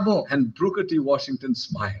kema kabo. And Booker T. Washington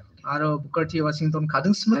smiled. Aro Booker T Washington kadung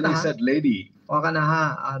And smut he ha. said, lady, Wakan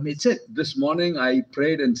ha mechet. this morning I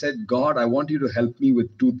prayed and said, God, I want you to help me with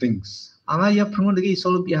two things. Anga ya prungon degi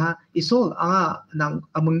isol biha isol anga nang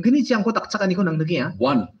amengini chiang ko takchakani ko nang degi ya.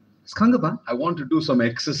 One, Sekarang ba? I want to do some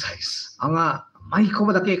exercise. Anga mai ko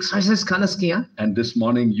ba daki exercise kanas kiya. And this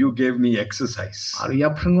morning you gave me exercise. Aro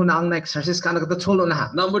ya prungon ang na exercise kana kata cholo na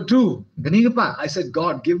ha. Number two, Gani pa? I said,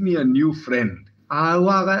 God, give me a new friend.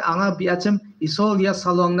 Wakan anga biacem isol ya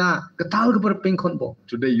salong na ketal ke perpengkon bo.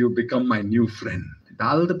 Today you become my new friend.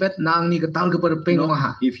 Dal depet nang ni ketal ke You perpengkon know,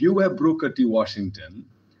 ha. if you were Booker T. Washington,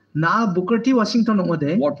 Na Booker T Washington no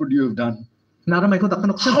de. what would you have done? Nara mai ko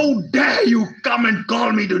takkan oksan. How dare you come and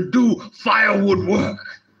call me to do firewood work?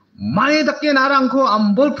 Mai dakke narang ko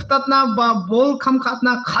ambol ptat na ba bol kham khat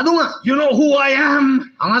na khadunga. You know who I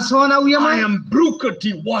am? Anga so na uya I mai. am Booker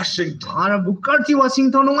T. Washington. Ara Booker T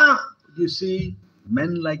Washington nga. You see,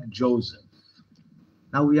 men like Joseph,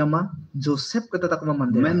 Na uya ma Joseph kata tak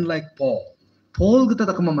mamande. men like Paul, Paul kata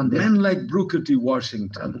tak mamande. men like Booker T.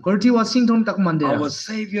 Washington, Booker T Washington tak mamande. our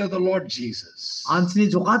Savior, the Lord Jesus,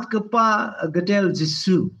 Ansini jokat kepa getel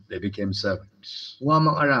Jesu. they became servants. Wa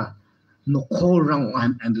mang ara no kol rang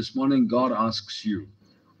nga. And this morning, God asks you,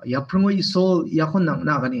 Ya prungo isol ya kon nang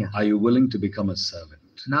na kaniya. are you willing to become a servant?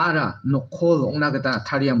 Na ara no kol ong na kata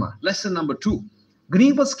thariyama. Lesson number 2.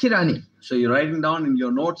 Gring pas kirani. So you're writing down in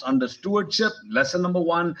your notes under stewardship. Lesson number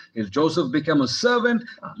 1 is Joseph became a servant.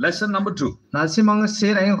 Lesson number 2. Nasi mga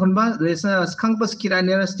share ayong konba lesa skang pas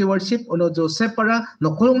kirani na stewardship ono Joseph para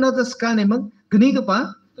no kol ong na tas kani mag gani ka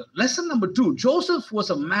pa. Lesson number 2, Joseph was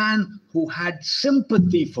a man who had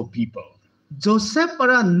sympathy for people. Joseph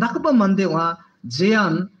para nakapa mandewa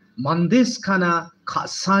jean mandes kana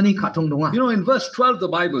khasani khatong donga. You know, in verse 12, the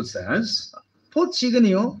Bible says, Pot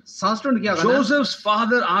chiganiyo sastron kya kana. Joseph's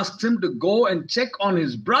father asked him to go and check on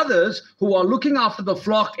his brothers who are looking after the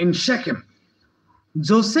flock in Shechem.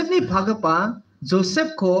 Joseph ni bhagapa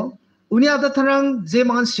Joseph ko uni ada tharang je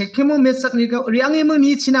man Shechem mesak ni ka riang mo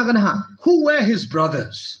ni chinagan ha. Who were his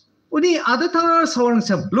brothers? Uni ada tharang sawang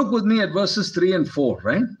sam. Look with me at verses 3 and 4,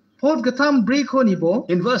 right? Pot gatam break ho ni bo.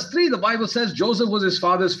 In verse 3, the Bible says Joseph was his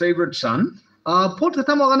father's favorite son. Pot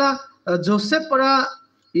gatam agana Joseph para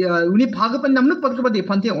uni bhagapan namnuk pat ka ba de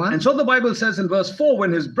phante wa. And so the Bible says in verse 4,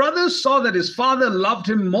 when his brothers saw that his father loved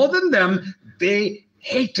him more than them, they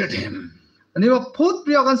hated him. Ani ba pot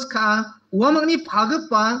priyagan ska uamang ni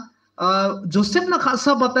bhagapa Joseph na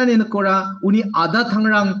khasa bata ni nakora uni ada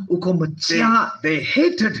thangrang uko machia. They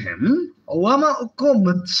hated him. Uama uko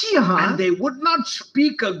machia. And they would not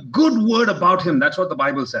speak a good word about him. That's what the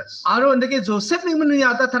Bible says. Aro ndeke Joseph ni manu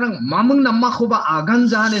ada tharang mamang namma khoba agan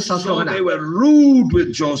jane So sasro they kana. were rude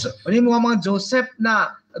with Joseph. Ani uamang Joseph na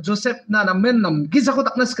namen nam gisa ko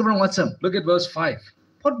taknas kabrang watsam. Look at verse 5.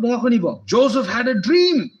 Pot bunga ko ni bo. Joseph had a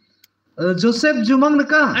dream Joseph jumang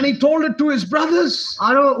naka. and he told it to his brothers.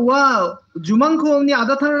 Aro wa jumang ko ni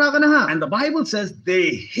ada tharang kana ha. And the Bible says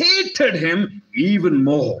they hated him even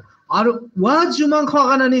more. Aro wa jumang ko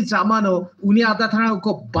kana ni jamano uni ada tharang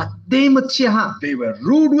ko batte machia ha. They were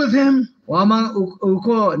rude with him. Wamang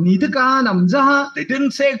uko nidka namja ha. They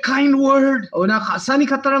didn't say a kind word. Ona khasani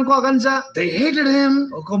khatarang ko aganza. They hated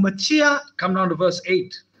him. Uko machia Come down to verse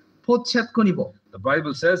 8. pot chat ko ni bo. The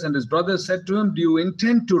Bible says, and his brothers said to him, do you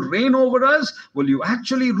intend to reign over us? Will you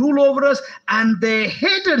actually rule over us? And they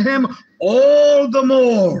hated him all the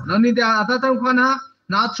more. Nani de ada tharang ko na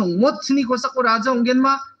na chongmot sini ko sako raja onggen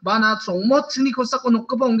ma ba na chongmot sini ko sako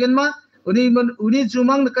nokko onggen ma uni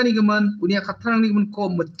jumang nakani gaman uni khatarang ni gaman ko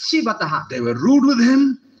machi bata ha. They were rude with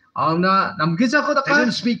him. Na namgisa ko They taka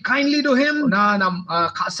didn't speak kindly to him. na nam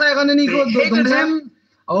khasa ga ni ko They hated dongsa him.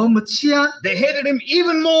 oh machia They hated him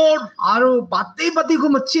even more. aro bate ko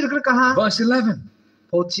machi rakar kaha Verse 11.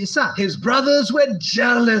 pochisa His brothers were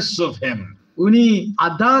jealous of him. uni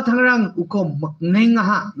ada thangrang uko makneng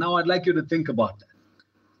ha. Now I'd like you to think about that.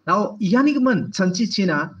 Now yani gaman chanchi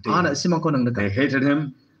china ana simang ko nang They naka hated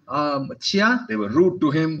him. machia They were rude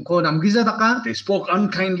to him. ko namgisa taka They spoke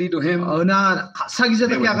unkindly to him. na khasa gisa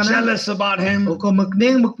They takya were kana jealous about him. uko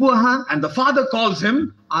makneng makpu ha. And the father calls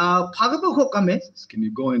him. Phagapa ko kame Can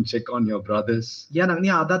you go and check on your brothers? yan ang ni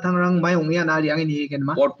ada thangrang mayong yan ari ang ini ken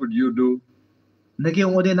ma What would you do? nagi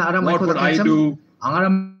ong ode na aram What ko would I takam do? ang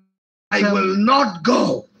aram I will not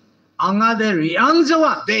go. ang ade riang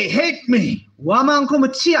jawa They hate me. wamang ko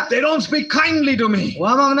machia They don't speak kindly to me.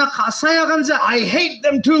 wamang na khasaya kanza I hate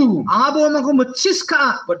them too. ang abo wamang ko machis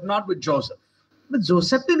ka But not with Joseph.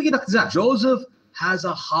 Joseph tin gitakja Joseph has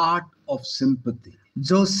a heart of sympathy.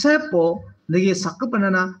 Joseph po nagi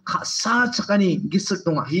sakapana khasa chakani gisak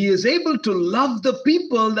tunga He is able to love the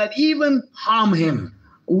people that even harm him.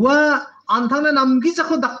 wa antang na namgi sa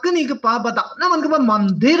ko dakni ka pa badak naman ka ba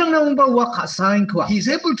manderang namang ba wa kasain ko. He's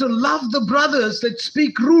able to love the brothers that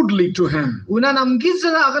speak rudely to him. Una namgi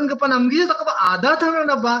sa na akan ka pa namgi sa ka ba ada tang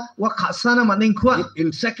na ba wa kasana maning ko.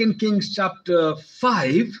 In 2 Kings chapter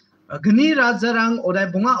 5, Gani rajarang oday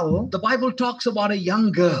bungao the Bible talks about a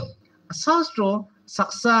young girl. sastro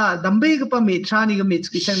saksa dambe ka pa mitrani ka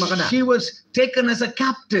mitskisang makana. She was taken as a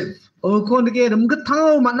captive. O ko nge rumgat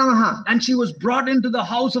thangaw manang ha. And she was brought into the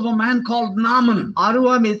house of a man called Naaman.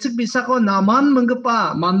 Arwa mitsik bisa ko naman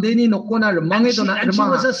mangapa mandeni nokko na rumangi to na And she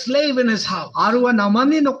was a slave in his house. Arwa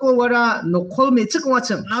namani nokko wara nokkol mitsik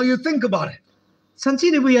wacham. Now you think about it. Sanchi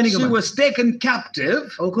ni buyani She ka ba. was taken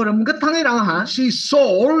captive. O ko rumgat thangai rang ha. She's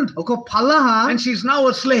sold. O ko phala ha. And she's now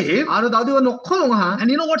a slave. Aro dadi wa nokkol ha. And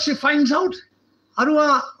you know what she finds out?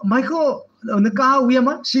 Arwa maiko naka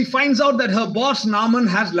uyama. She finds out that her boss Naaman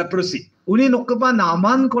has leprosy. Uni nokko ba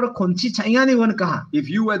naman ko konchi chaingani wan ka. If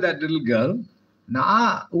you were that little girl,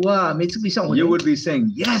 Na wa mitsik bisa you would be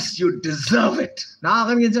saying, yes, you deserve it. Na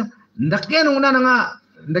akan gitu. Ndake nung na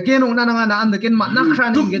nga na andakin ma You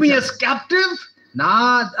nakrani took me gitu. as captive.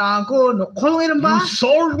 Na ako nokkol ngiram ba. You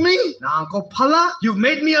sold me. Na ako phala. You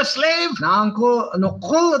made me a slave. Na ako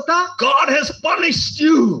nokkol ta. God has punished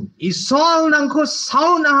you. Isol nang ko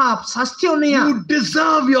sao na ha sastyo niya. You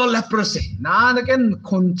deserve your leprosy. Na naken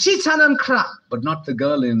konchi chanan kra. But not the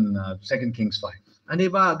girl in 2 Kings 5. Ani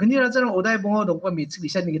ba gani raja ng oday bongo dong pa mitsik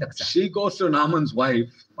bisa ni daksa. She goes to Naaman's wife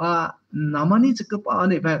Wa namani chik pa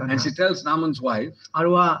ani ba and she tells Naaman's wife,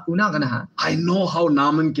 arwa una kana ha. I know how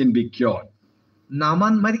Naaman can be cured.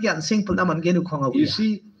 Naman mari kyan sing pul naman genu khonga You uya.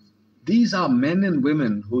 see, these are men and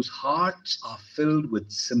women whose hearts are filled with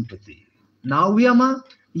sympathy. Na uya ma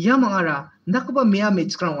ya mangara nakba mia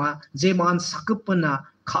mitskra wa je man sakupna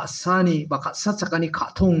khasani ba khasa chakani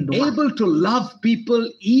khathong do. Able to love people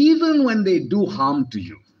even when they do harm to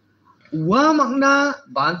you. Wa magna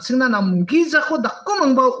bansingna namgi jako dakko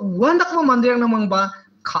mangba wa dakko mandirang namang ba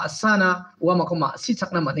khasana wa makoma si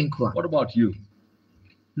chakna maning khwa. What about you?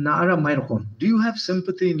 Na ara mayrokom. Do you have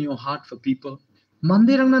sympathy in your heart for people?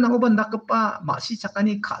 Mandirang na nangoban dakpa masi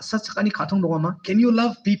chakani khasa chakani khathong do ma. Can you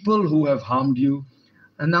love people who have harmed you?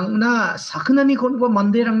 Nang na saknani kon ba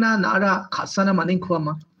mandirang na nara khasana maning khwa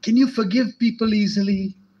ma. Can you forgive people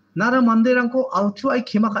easily? Nara mandirang ko altu ai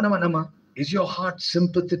khema kana manama. Is your heart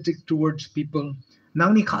sympathetic towards people?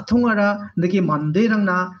 Nang ni khathong ara nagi mandirang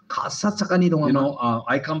na khasa chakani do You ma. know,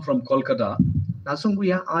 I come from Kolkata,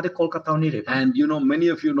 Nasungguya ade Kolkata ni re. and you know, many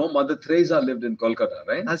of you know Mother Teresa lived in Kolkata,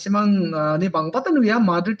 right? Nasimang ni bangpatan uya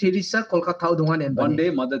Mother Teresa Kolkata dungan en. One day,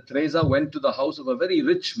 Mother Teresa went to the house of a very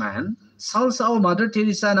rich man, Sal sao Mother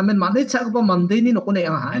Teresa namen mande chak ba mande ni nokone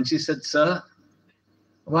ang ha. and she said, Sir,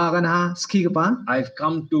 Wa kana ski pa. I've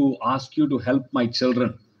come to ask you to help my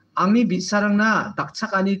children. Ang ni bisarang na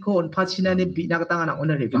takchakani ko on pachina ni binakatangan ang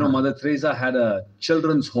onare You know, ba. Mother Teresa had a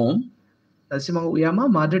children's home, Nasimang uya ma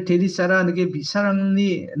Mother Teresa ra nagi bisarang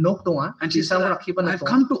ni nok donga. and she said, Bisarang rakiban I've na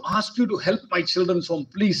come to ask you to help my children's home.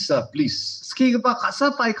 Please, sir, please. ski pa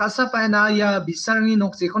kasapay na ya bisarang ni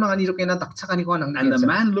nok se ko nang aniro kena takchakani ko nang. And the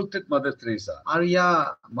man looked at Mother Teresa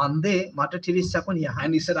Arya mande Mother Teresa ko niya.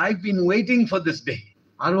 and he said, I've been waiting for this day.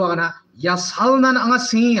 Arwa kana ya sal na anga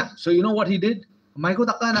singa. So you know what he did? Mai ko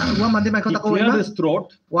takka na wa mande mai ko He takko cleared ina. his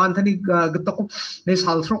throat Wa antani gtako ne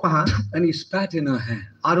sal tro ka ha. and he spat in her hand.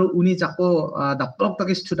 Aro uni jako daplok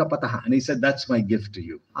takis chuda pataha. And he said, that's my gift to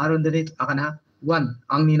you. Aro ndani akana wan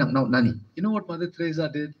ang ni nak nani. You know what Mother Teresa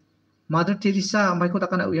did? Mother Teresa mai ko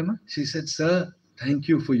takka na uya ma. She said, sir, thank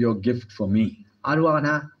you for your gift for me. Aro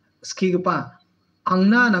akana ski pa ang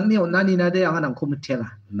na nang ni nani na de ang nang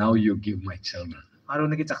kumitela. Now you give my children. Aro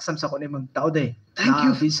nagi chaksam sa ko ni mang tao de.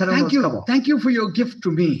 Thank you for your gift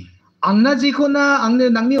to me. Ang na ji ko na ang ne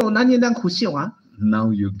nang ni nani nang khusi wa. Now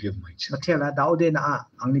you give my children. Matela tao de na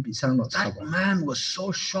ang ni bisarang no That sabo. man was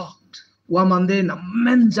so shocked. Wa mande na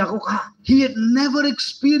men jako ka. He had never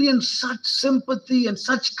experienced such sympathy and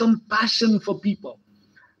such compassion for people.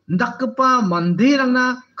 Ndakpa mandirang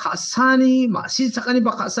na kasani masi sakani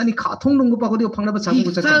ba kasani khathong nung pa ko dio phangna ba He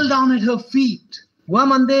chabu ko fell down at her feet. wa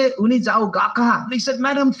mande uni jao gaka And he said,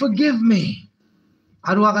 Madam, forgive me.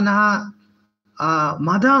 arwa kana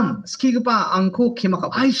madam skigpa angko khema ka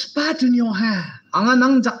I spat in your hand, anga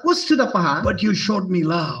nang jakus tu da pa but you showed me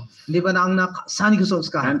love. di ba nang na kasani ko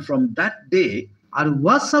sonska And from that day ar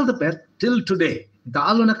wasal the pet till today,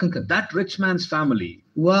 dalo na kangkan that rich man's family,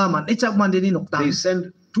 wa man ichak mande ni nokta they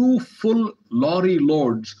send 2 full lorry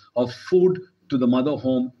loads of food to the mother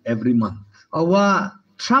home every month. wa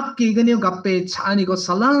truck ki ganyo gappe chani ko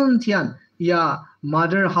salan thian ya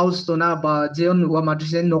mother house to na ba jeon wa mother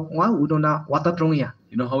sen nok wa udona wata trong ya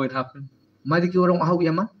You know how it happened? madi ki orong ahaw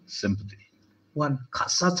yama Sympathy. wan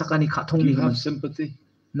khasa chakani Do khathong you ni have sympathy?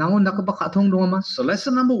 nangon nakapa khathong donga So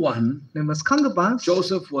lesson number 1, ne mas khangpa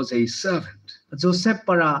Joseph was a servant. Joseph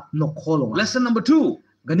para nokholong Lesson number 2,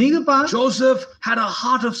 gani pa Joseph had a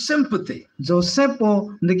heart of sympathy. Joseph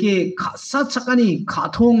po niki khasa chakani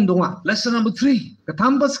khathong donga Lesson number 3,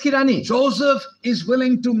 kathambas kirani Joseph is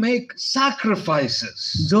willing to make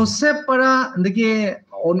sacrifices. Joseph para niki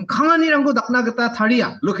on khangani rangko dakna gata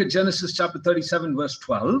tharia Look at Genesis chapter 37 verse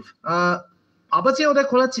 12. abache ode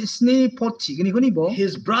khola chisni phochi gini guni bo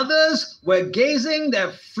His brothers were gazing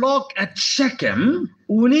their flock at Shechem.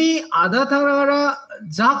 uni ada thangrara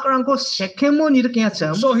jak rangko Shechem nirke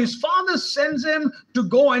acham So his father sends him to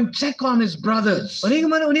go and check on his brothers. uni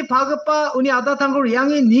man uni phagapa uni ada thangko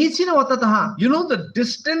riangi ni china watata ha You know the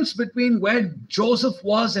distance between where Joseph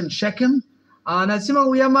was and Shechem? na simang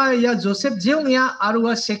uyama ya Joseph jeong ya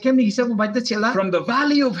arwa Shechem ni gisa ko baita chela From the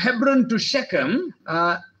valley of Hebron to Shechem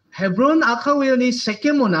Hebron akawi ni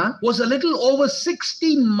Shechem na was a little over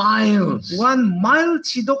 60 miles. 1 mile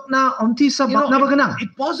chidok na omti sa You know, bakna bagana it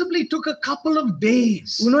possibly took a couple of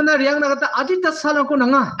days. uno na riang na kata adita sala ko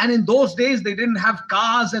nanga And in those days, they didn't have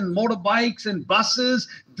cars and motorbikes and buses.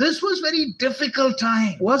 This was very difficult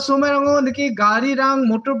time. wa somay rango niki gari rang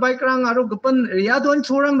motorbike rang aro gapan riadon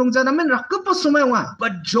chorang dongja namen rakpa somay wa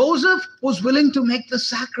But Joseph was willing to make the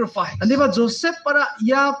sacrifice. andi ba Joseph para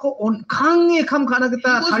ya ko on khange kham khana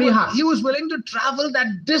kita He was willing to travel that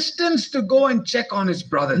distance to go and check on his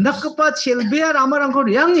brothers. nakpa chelbea ramarang ko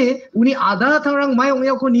riange uni ada thangrang mai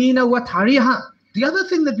ongya ko ni na wa thari ha The other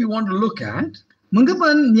thing that we want to look at,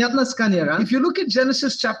 menggapan niatna skaniara if you look at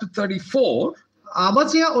Genesis chapter 34,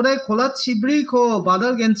 아버지가 오래 골라 치브리코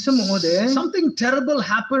바달 겐츠 모데 something terrible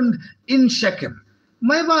happened in Shechem.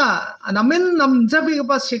 마이바 나멘 남자비가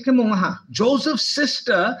바 세케 몽하 Joseph's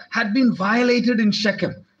sister had been violated in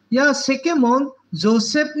Shechem. 야 세케몬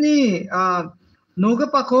조셉니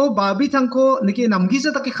노가파코 바비 탕코 니키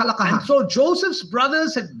남기자다키 And 칼라카하 so Joseph's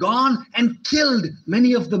brothers had gone and killed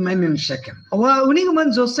many of the men in Shechem. 와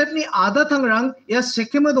우니그만 조셉니 아다 탕랑 야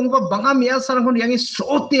세케모 동바 방아미야 사랑콘 양이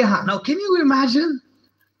소테하 Now, can you imagine?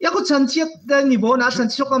 야고 잔치였다 니보 나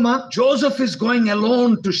잔치쇼까마 Joseph is going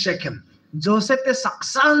alone to Shechem. 조셉의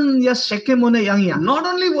saksan ya 세케몬의 양이야 Not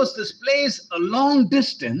only was this place a long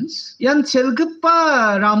distance, 얀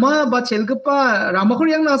젤급바 라마 바 젤급바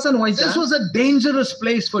라마코리 양 나산 this 와이자 was a dangerous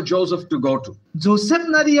place for Joseph to go to. 조셉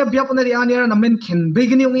나리야 비아포나리 아니라 나멘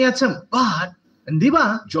켄베기니 옹이야 참 but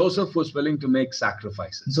ndiba Joseph was willing to make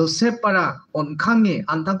sacrifices. 조셉 para onkange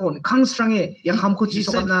antangko onkangsrange yang hamko He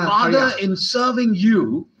said, chisokna Father, in serving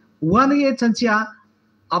you, wange chanchia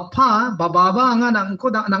apa bababa anga nangko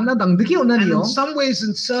nangna dangdiki and onaniyo in some ways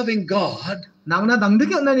in serving God, nangna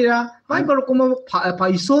dangdiki onanira pai baru komo pa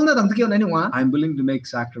isolna dangdiki onani wa I'm willing to make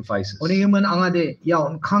sacrifices. oningman angade ya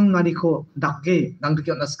onkang ngariko dakge dangdiki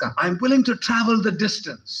onaska I'm willing to travel the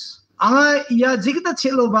distance. anga ya jigita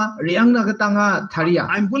cheloba riangna gatanga tharia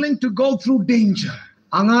I'm willing to go through danger.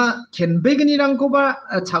 anga 켄베기니랑 koba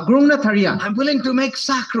chagrungna tharia I'm willing to make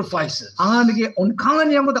sacrifices. anga nige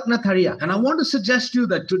onkanganirango dakna tharia And I want to suggest to you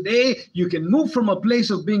that today you can move from a place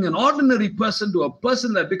of being an ordinary person to a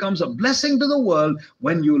person that becomes a blessing to the world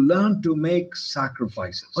when you learn to make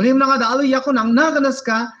sacrifices. onim nanga dalu yako nangna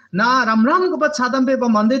ganaska na ramram ko ba chadambe ba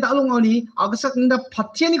mande dalung oni agsak nda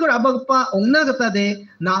phatyani ko abagpa ongna gata de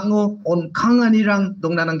nango onkanganirang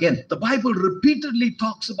dongnanangen The Bible repeatedly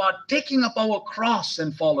talks about taking up our cross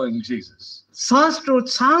and following Jesus. sastro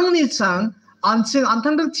changni chang anching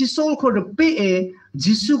antangdang chisol ko repe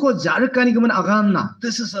jisu ko jarkani gaman aganna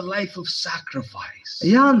This is a life of sacrifice.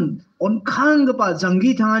 yan onkang pa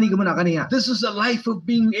jangi thangani gaman agania This is a life of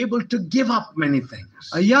being able to give up many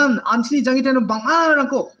things. yan anchini jangi thano bangarang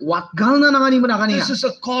ko watgalna nangani gaman agania This is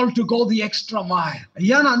a call to go the extra mile.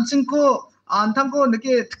 yan anching ko antangko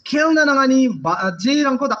nake tkelna nangani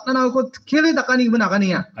jeirang ko dakna ko tkele dakani gaman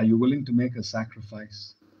agania Are you willing to make a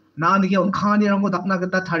sacrifice? na nige onkanirango dakna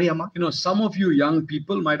gata thariama You know, some of you young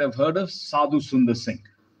people might have heard of Sadhu Sundar Singh.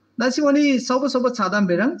 나시원이 서버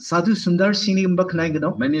차담배랑 사두 순달 싱이 음박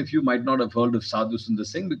나이거든 Many of you might not have heard of Sadhu Sundar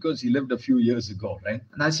Singh because he lived a few years ago, right?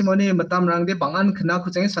 나시원이 마탐랑데 방안 그나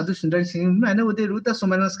구장에 사두 순달 싱이 마네 우데 루타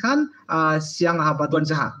소마나스 칸 시앙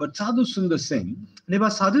하바던자 But Sadhu Sundar Singh, 네바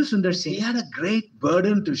사두 순달 he 싱 had a great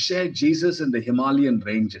burden to share Jesus in the Himalayan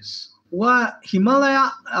ranges. 와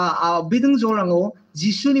히말라야 비등 조랑고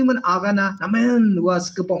지수님은 아가나 나멘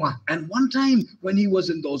와스 그뽕아 And one time when he was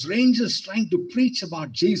in those ranges trying to preach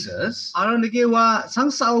about Jesus, 아라니게 와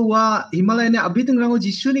상사와 히말라야네 아비등랑고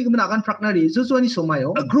지수님은 아간 프락나리 조조니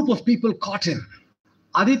소마요 a group of people caught him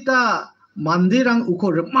아디타 만데랑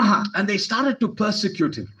우코 르마하 and they started to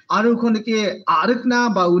persecute him. Aro ko niki arik na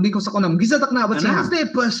ba uni ko sa ko namgisatak na And abachi as ha. they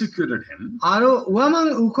persecuted him, Aro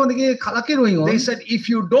wamang uko niki kalaki roingo. they said, if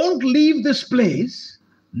you don't leave this place,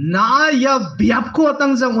 Na ya biap ko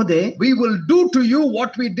atang jang ode. we will do to you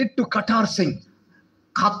what we did to Qatar Singh.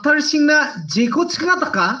 Qatar Singh na jeko chinga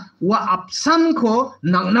taka wa apsan ko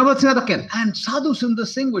nangnaba chinga taken. And Sadhu Sundar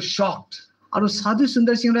Singh was shocked. Aro Sadhu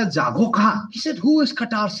Sundar Singh ra jago ka. He said, who is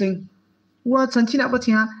Qatar Singh? Wa chanchina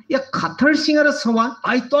abachi ha. Ya Qatar Singh ra sawa.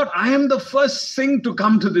 I thought I am the first Singh to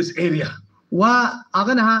come to this area. Wa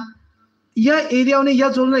agan ha. Ya area ne ya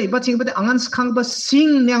jolna iba ching bade angan skang ba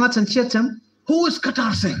Singh ne anga chanchia cham. Who is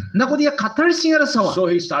Qatar Singh? Na ko dia Qatar Singh ra sawa. So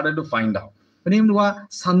he started to find out. Nim wa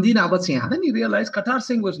sandi na abachi ha. Then he realized Qatar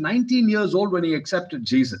Singh was 19 years old when he accepted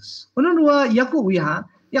Jesus. Unon wa yaku wi ha.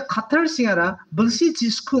 Ya Qatar Singh ra belsi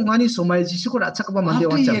jisku ngani somai jisu ko achak ba mande After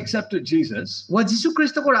wa he cham. accepted Jesus, Wa jisu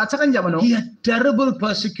Kristo ko achakan jamano. he had terrible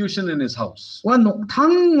persecution in his house. Wa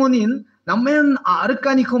nokthang ngonin namen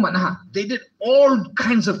arkani ko manha. They did all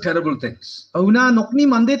kinds of terrible things. Una nokni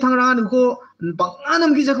mande thangrangan uko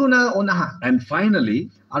banganam gi jaku na onaha. And finally,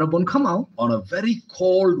 Aro bon khamao on a very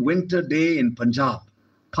cold winter day in Punjab,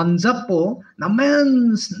 Punjab po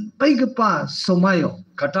namen paigpa somayo.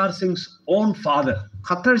 Qatar Singh's own father,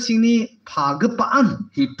 Qatar Singh ni phagpaan.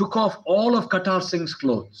 he took off all of Qatar Singh's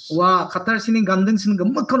clothes. Wa Qatar Singh ni gandeng sing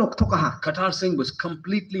gammakkan oktoka ha. Qatar Singh was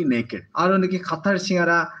completely naked. Aro niki Qatar Singh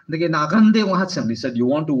ra niki nagande wa And hacham. he said, you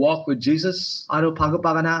want to walk with Jesus? Aro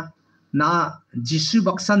phagpagana na jisu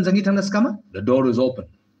baksan jangi thangnas kama. The door is open.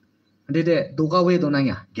 Dede dogawe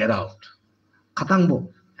donanya. Get out. Katangbo.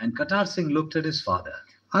 And Qatar Singh looked at his father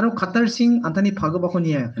Aro Qatar Singh antani phagpako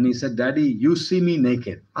niya. and he said, Daddy, you see me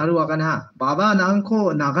naked. Aro agan ha. Baba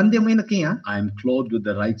nangko nagande mo inakiya. I am clothed with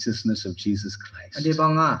the righteousness of Jesus Christ. Ade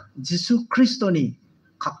banga Jisu Kristo ni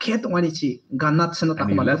kaket wanichi ganat sano And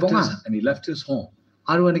he takma left his home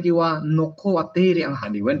Aro niki wa noko ateri ang ha.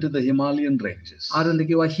 and he went to the Himalayan ranges Aro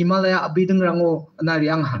niki wa Himalaya abideng rango nari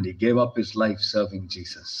ang ha. and he gave up his life serving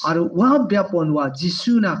Jesus. Aro wa biapon wa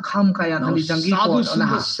Jisu na kham kaya Now, nali jangi Sadhu ko Sundar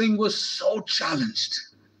onaha. Singh was so challenged.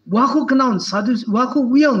 Wako kanaon sadhu wako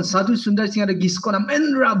wion Sadhu Sundar Singh ada gisko na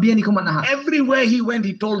menra biani ko manaha. Everywhere he went,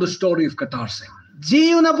 he told the story of Qatar Singh.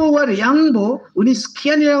 Jiyo na bo wa yang bo uni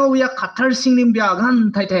skian yang wa Qatar Singh nim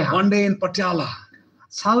biagan tai tai ha. One day in Patiala,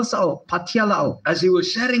 Salsao Patialao as he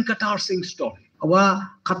was sharing Qatar Singh's story, wa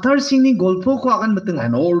Qatar Singh ni golpo ko akan betung.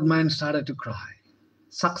 an old man started to cry.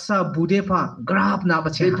 Saksa bude pa grab na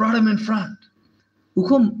They bache. brought him in front.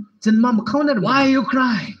 Ukum jenma mukhaw na Why are you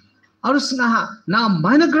crying? Arus nga ha na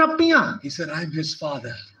mana grab niya. He said, I'm his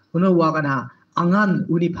father. Uno wakan ha angan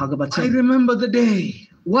uni I phagabache. remember the day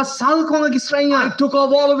Wa sal ko nga gisray I nga. took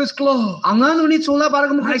off all of his clothes. Angan uni chola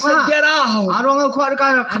barag mo I said, ka. get out. Aro nga ko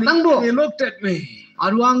arka And katangbo. he looked at me.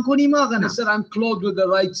 Aro ang ko ni ma He kana. said, I'm clothed with the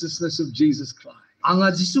righteousness of Jesus Christ.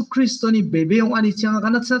 Anga Jisu Kristo ni bebe yung ani changa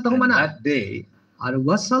kanat sa tako And mana. that day, Aro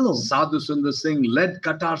wa salo. Sadhu Sundar Singh led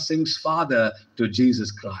Qatar Singh's father to Jesus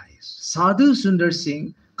Christ. Sadhu Sundar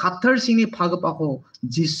Singh Qatar Singh ni phagapako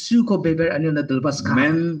Jisu ko beber anyo na dalbas ka.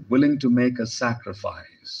 Men willing to make a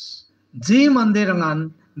sacrifice. Je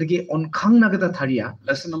manderangan nagi onkang na kita tharia.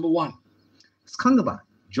 Lesson number 1. Skanga ba?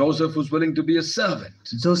 Joseph was willing to be a servant.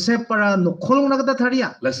 Joseph para nokolong na kita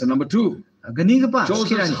tharia. Lesson number 2. Gani ka pa?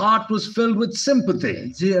 Joseph's heart was filled with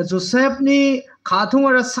sympathy. Joseph ni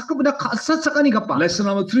kathungara sakabda khasa sakani ka pa. Lesson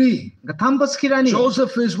number 3. Gatampas kirani.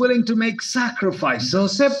 Joseph is willing to make sacrifices.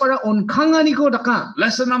 Joseph para onkangani ko daka.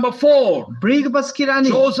 Lesson number 4. Break pas kirani.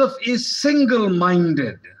 Joseph is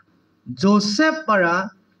single-minded. Joseph para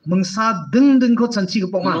mangsa deng ko chanchi ko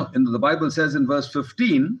You know, ponga. and the Bible says in verse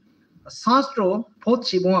 15, Sastro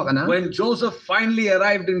pochi bonga kana. when Joseph finally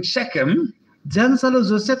arrived in Shechem, Jan salo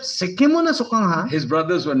Joseph sekemo na sokang ha. his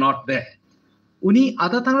brothers were not there. Uni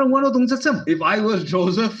ada tangrang wano dongchacham. If I was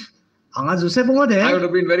Joseph, Anga Joseph bonga I would de.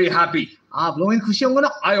 have been very happy. Blowing kushi ang gana.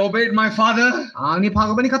 I obeyed my father. Ani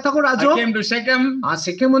phagabani kata ko I rajo. came to Shechem.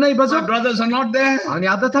 Sekemo na My ibajo. brothers are not there. Ani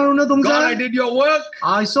ada tangrang na God, I dongja. did your work.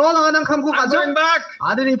 So lang anang kam ko I'm going kajo. back.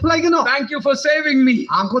 Ada reply gano. Thank you for saving me.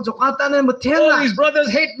 Angko jokata na muthen Oh, na. these brothers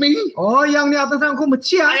hate me. Yang ni ada tangrang ko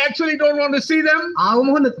mutchia. I actually don't want to see them.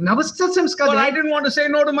 Umuhon nabasacham ska But I de. didn't want to say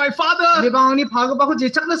no to my Ani father. bang ni phagaba ko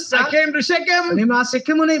jechak na sa. I came to Shechem. Ani ma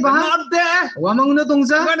sekemo na They're ibaha. not there. Wamang na I'm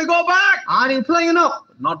dongja. going to go back. Reply gano.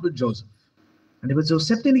 Not with Joseph. Ani ba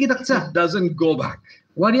Joseph tin gitakcha. He doesn't go back.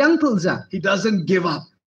 Wariang tulja. He doesn't give up.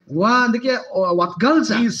 Wa ndike wat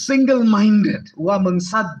galja. He's single-minded. Wa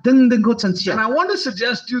mangsa deng ko And chanchia. I want to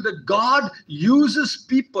suggest to you that God uses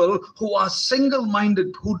people who are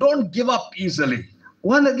single-minded, who don't give up easily.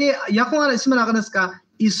 Wa ndike yakong ala S.Marak ka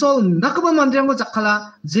isol nakaba mandriang ko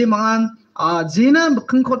chakala je mangan Jena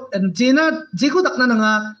kengkot Jena jeko dakna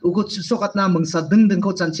nanga ugo sokatna mengsa deng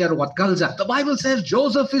ko canciar wat galja. The Bible says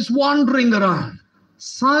Joseph is wandering around.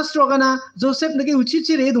 Sastro kana Joseph nage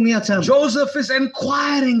uchichi re dungi acham. Joseph is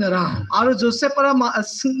inquiring around. Aro Joseph para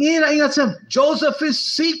ngira inga acham. Joseph is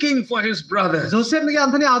seeking for his brothers. Joseph nage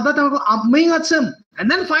anthani adat ko aming acham. And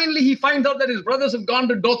then finally he finds out that his brothers have gone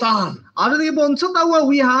to Dothan. Aro nage bonso tawa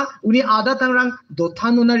wi ha uni adat rang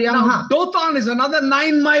Dothan unariang ha. Dothan is another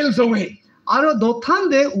 9 miles away. Aro Dothan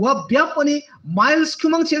de wa biaponi miles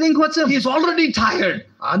kumang cheling ko acham. He's already tired.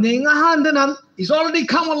 Ane nga ha andanan. He's already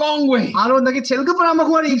come a long way. Aro nage chelga para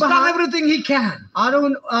makuari He's iba done ha. everything he can.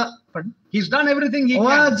 Aro pardon. He's done everything he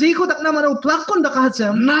Wa can. jiko dakna mano plakon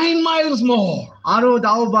dakacham. 9 miles more. Aro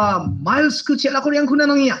daw ba miles ku chela ko yang kuna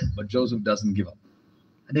nangiya. But Joseph doesn't give up.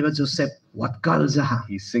 Ade ba Joseph wat galja ha.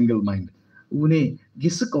 He's single-minded. Une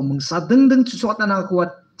gisiko mengsa deng chusuat na kuat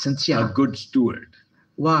A cencia. good steward.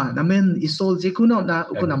 Wa namen isol jikuno na A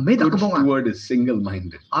uko na meda good ko bonga. steward is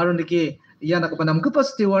single-minded. Aron deke iya na ko panam ko pa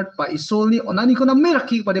steward pa isol ni onani ko na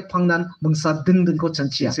meraki pa de pangnan mengsa deng ko It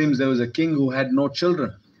cencia. seems there was a king who had no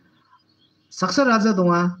children. Saksa raja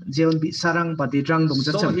donga jeon bi sarang pa dedrang dong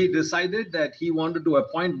So jacham. he decided that he wanted to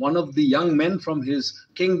appoint one of the young men from his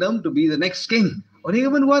kingdom to be the next king. Oni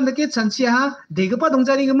gaman wa deke cencia ha dege pa dong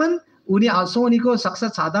jari gaman uni aso ni ko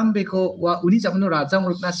saksa chadam be ko wa uni jamno raja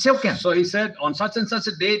mulk na seuken. So he said, on such and such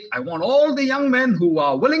a date, I want all the young men who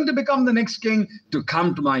are willing to become the next king to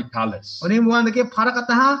come to my palace. Oni muan deke para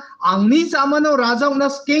kata ha angni zamano raja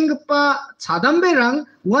unas king pa chadam berang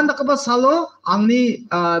wan dakaba salo angni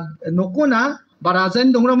nokona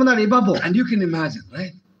barajan dongramona rebabo. And you can imagine,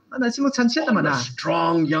 right? Na simo chanchia All the tamana.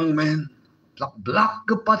 strong young men. Black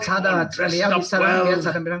pa chada Dressed liya up bisarang well. ya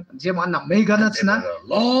chadam berang jema na mega na They were chna a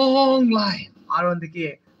long line. aron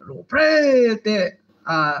deke ropre te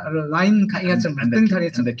line kaiya cham And teng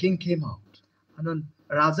thari cham the king came out. anon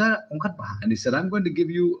raja ongkat ba And he said, I'm going to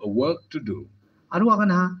give you a work to do. aru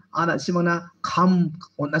agan ha ana simona kham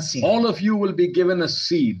onasi All of you will be given a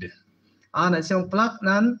seed. ana simong plak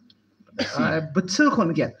nan betul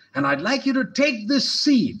kon get And I'd like you to take this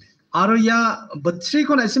seed. aru ya betri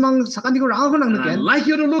kon simang sakandi ko rang kon nang And I'd neken like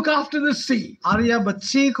you to look after this seed. aru ya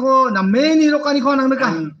betri ko na meni rokani ko nang neka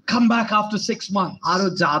And come back after 6 months. aru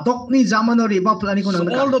jadok ni zamano riba plani ko So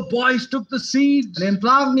nang all neka the boys took the seed, nen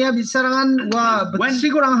plak niya bisarangan wa betri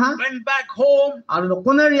ko rang ha went back home, aru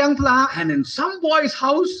nokona riang pla and in some boy's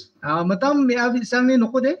house, matam niya bisang ni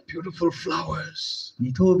nokode beautiful flowers.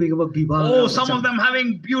 nito biga ba biba Oh, some of them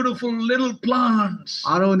having beautiful little plants.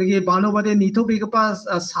 aru nige bano bade nito biga pa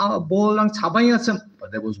bol lang chabay acham But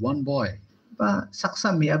there was one boy. ba saksa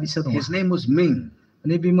miya bisa dong His name was Ming.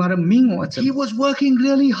 ni bimara mingo acham He was working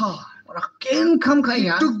really hard. ora ken kam He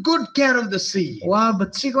kaya took good care of the seed. wa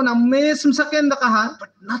bachchi ko na me simsaken da kaha But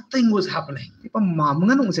nothing was happening. ipa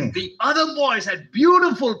mamungan ungse The other boys had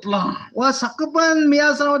beautiful plants. wa sakapan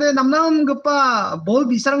miya sarode namnam gapa bol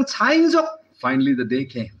bisarang chaing jok Finally, the day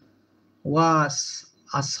came. wa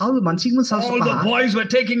asal mancing mun sal All the suka boys were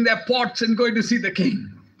taking their pots and going to see the king.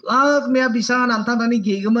 lag miya bisarang antang tani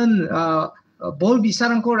gegaman bol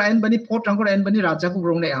bisarang ko rain bani pot rang ko rain bani raja ko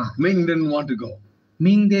grong ne a Ming didn't want to go.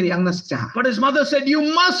 ming der yang nas cha But his mother said, you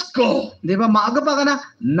must go. deba maaga pa kana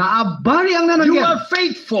na bar yang na You nagyan are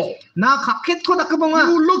faithful. na kakit ko nakabonga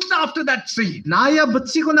You looked after that seed. na ya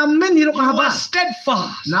bachchi ko na men hiro You ka were ba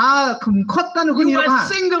steadfast. na kumkhot tan ko You hiro were ka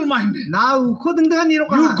single-minded. na uko dengdangan hiro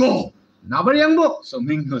You ka go. na bar yang bo So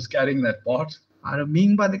Ming was carrying that pot. ara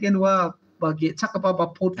ming ba deken wa bagi chakapa ba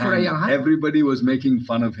pot ko And yang ha everybody was making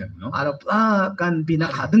fun of him. No? ara kan bina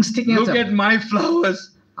khadeng stick nya Look cha at my flowers.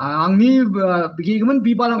 angni bigigaman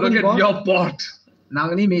bibalang ko Look ni at bo your pot.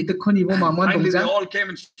 nangni me de khoni bo mamon Finally, they dongja all came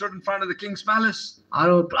and stood in front of the king's palace.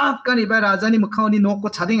 aro plak kan iba raja ni mukhauni nok ko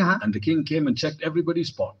chading ha And the king came and checked everybody's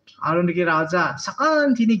pot. aro ni raja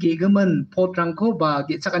sakan tini gegaman pot rang ko ba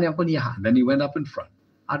ge chakan yang ko ni ha And then he went up in front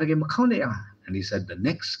aro ge mukhauni ya and he said, the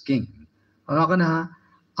next king aro kana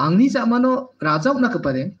angni zamano raja na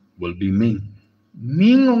kapare will be Ming.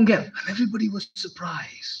 ming ongel And everybody was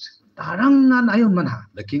surprised. tarang nan ayon man ha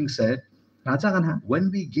The king said, raja kan ha when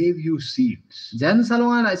we gave you seeds, jan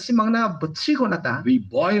salonga na simang na butsi ko nata we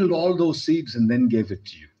boiled all those seeds and then gave it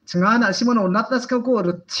to you. chinga na simon onat nas ka ko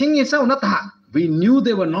ching isa onat ha We knew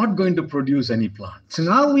they were not going to produce any plants,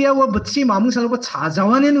 chinga wiya wa butsi mamung salo ba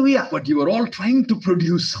chajawanen wiya but you were all trying to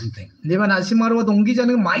produce something. deba na simar wa dongi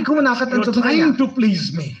jan mai ko na You katan were jotun trying kaya to please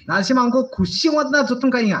me na simang ko khushi wat na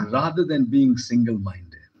jotun kaya rather than being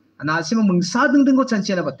single-minded. na simang mungsa dengdeng ko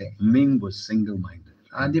chanchi na bate Ming was single-minded.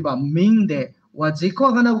 andi ba ming de wa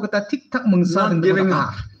jeko gana ko ta tik tak mungsa Not dengdeng giving ko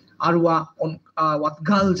up. arwa on wat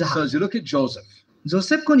gal So jaha as you look at Joseph,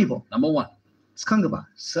 Joseph ko nibo Number one, skang ba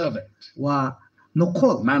servant, wa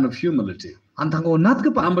nokol man of humility. antang ko nat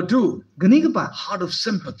ba Number two, gani ba heart of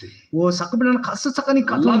sympathy, wo sakabana khasa sakani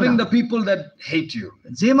loving kathong the people that hate you.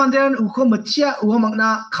 je mandian uko machia wa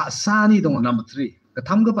magna khasani dong Number three,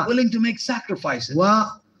 katham ba willing to make sacrifices,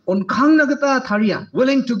 wa on khang na gata tharia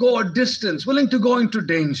willing to go a distance, willing to go into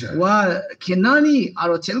danger. wa kinani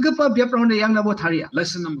aro chelga pa biaprone yang na bo tharia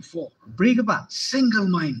Lesson number four, brig ba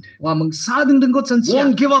single-minded, wa mang sa ding ko chanchia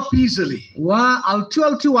won't give up easily. wa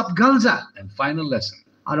altu wat galja And final lesson,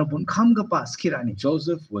 aro bun kham ga pa skirani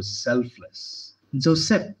Joseph was selfless.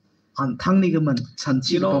 Joseph an thangni gaman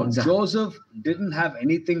chanchi You know, ja Joseph didn't have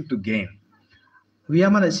anything to gain.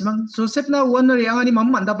 wiamana simang Joseph na wonner yang ani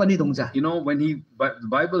mamman da pani dongja You know, but the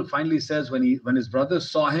Bible finally says when his brothers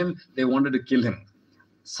saw him, they wanted to kill him.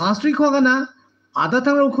 sastri ko gana ada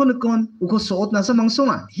tang ko kon uko sot na sa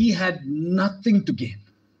mangsonga He had nothing to gain,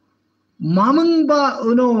 mamang ba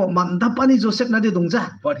uno manda pani Joseph na de dongja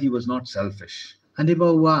but he was not selfish. ani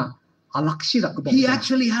ba wa alakshi rak He bongja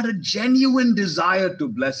actually had a genuine desire to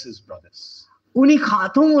bless his brothers. uni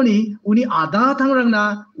khatong uni ada tang rang na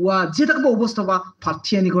wa jedak ba obosta ba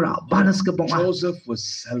pathiani ko ra banas ka bonga Joseph was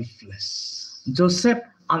selfless. Joseph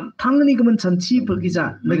an thangni gaman chanchi pergija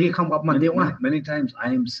megi kham bab man dewa Many times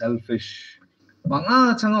I am selfish. banga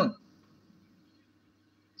changon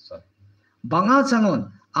Sorry. banga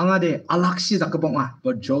changon angade alakshi dak bonga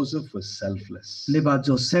But Joseph was selfless. leba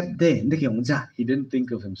Joseph de ndeke ongja He didn't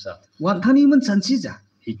think of himself. wan thani man chanchi ja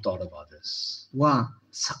He thought of others. wa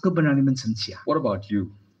sakabana man chanchiya What about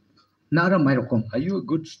you? nara mairokom Are you a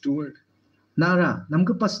good steward? nara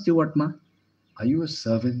namka pas steward ma Are you a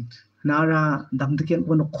servant? nara damdeken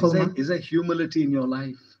ko nokhol ma Is there humility in your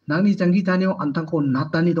life? nangni jangi tanyo antang ko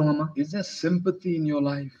natani donga ma Is there sympathy in your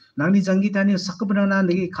life? nangni jangi tanyo sakabana na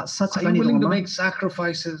ndege khassa Are you chakani willing donga to ma make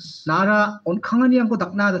sacrifices? nara on khangani ang ko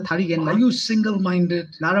dakna da thari gen ma Are you single-minded?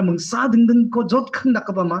 nara mungsa dingding ko jot khang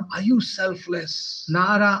dakaba ma Are you selfless?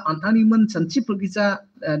 nara antani man chanchi pergija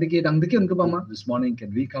ndege dangdeke ongba ma This morning,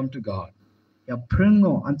 can we come to God ya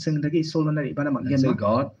prengo anseng ndege solona ibana and maggen say, ma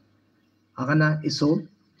God, agana isol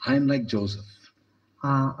I am like Joseph,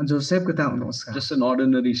 Joseph kata namaskar just an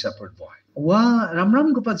ordinary shepherd boy. wa ramram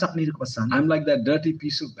ko pa jakni ko san I'm like that dirty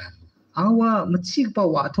piece of bamboo. awa machi pa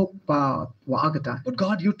wa thok pa wa agata But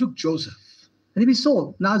God, you took Joseph ani bi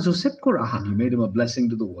sol na Joseph ko raha and you made him a blessing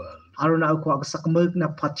to the world. aruna ko agsakmag na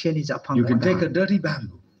pathiani ja phang You can take a dirty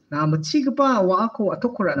bamboo, na machi pa wa ko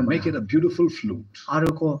atok ko ra na make it a beautiful flute. aru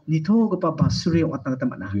ko nitho ko pa basuri ang atang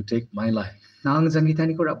tamana You take my life na ang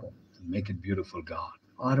jangitani ko rabo and make it beautiful, God.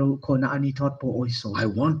 aru ko na ani thot po oiso I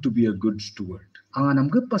want to be a good steward. anga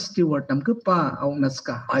namgep pa steward namgep pa aw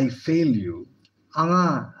naska I fail you, anga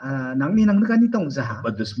nangni nangkani tong jaha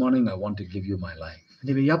but this morning I want to give you my life.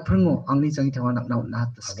 dibe ya prengo angni jangi thawa nak na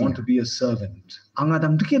I want to be a servant. anga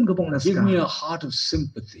dam duken go bong Give naska me a heart of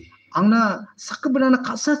sympathy. angna sakabana na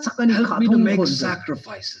khasa chakani Help me to khathong make ko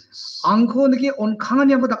sacrifices. angko niki on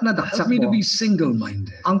khangani ang dakna Help daksak me to ko be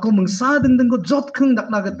single-minded. angko mungsa dingding ko jot khang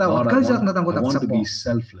dakna gata God, watkal jak na tang ko I want daksak to po be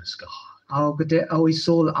selfless, God. aw kete aw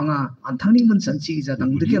isol anga anthani man sanchi ja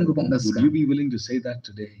dang duken go bong Would naska you be willing to say that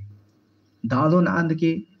today? dalon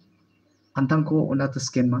andiki antang ko onat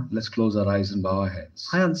sken ma Let's close our eyes and bow our heads.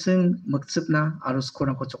 hayan sing maksip na arus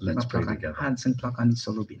korang ko chok na Let's pray plakan together. hayan sing plakan ni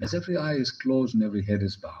solubi As every eye is closed and every head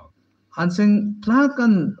is bowed, hansing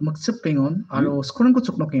plakan maksip pengon arus korang ko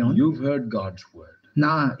chok no pengon you've heard God's word.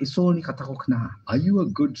 na isol ni kata ko kna Are you a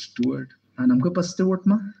good steward? na nam ko pa steward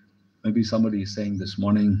ma Maybe somebody is saying this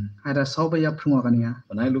morning, ada saw ba ya prunga kania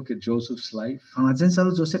when I look at Joseph's life, anga jen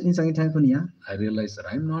salu Joseph ni jangi thang ko niya I realize that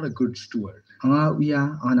I'm not a good steward. anga uya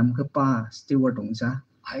anga nam ko pa steward ongja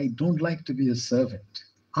I don't like to be a servant.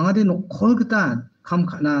 anga de no khol gata kham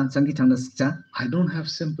khana jangi thang na sikja I don't have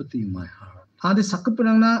sympathy in my heart. ade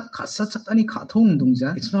sakapurang na khasa chakani khathong dongja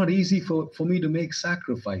It's not easy for me to make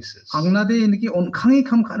sacrifices. angna de niki on khangi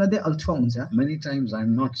kham khana de althwa ongja Many times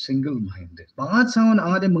I'm not single-minded. banga changon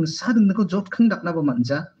anga de mungsa ding ko jot khang dakna ba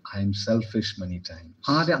manja I'm selfish many times.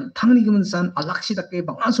 anga de thangni gimun san alakshi dakke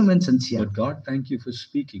banga sumen chanchia But God, thank you for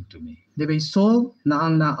speaking to me. de be so na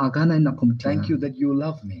ang na agana na kumtia Thank you that you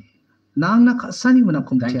love me. na ang na khasani mo na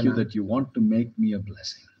Thank you kumtia that you want to make me a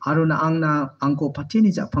blessing. aro na ang na angko patini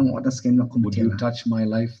ja phang odas ken na Would you kumtia touch my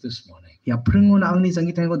life this morning? ya pringo na ang ni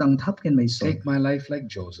jangi thang ko dang thap ken mai so Take my life like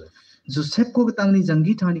Joseph Joseph ko tang ni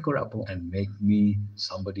jangi thani ko rabo and make me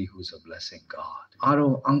somebody who's a blessing, God. aro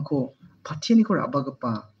angko patini ko raba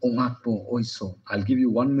pa ongat po oiso I'll give you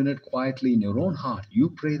 1 minute quietly in your own heart. You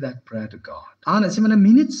pray that prayer to God. ana simana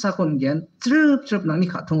minute sakon gen trip nang ni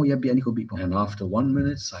khathong ya bi ani ko bi po And after 1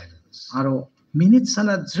 minute silence, aro minute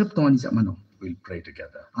sana drip to ani ja mano We'll pray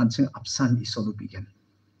together. Ansing absan isolo begin.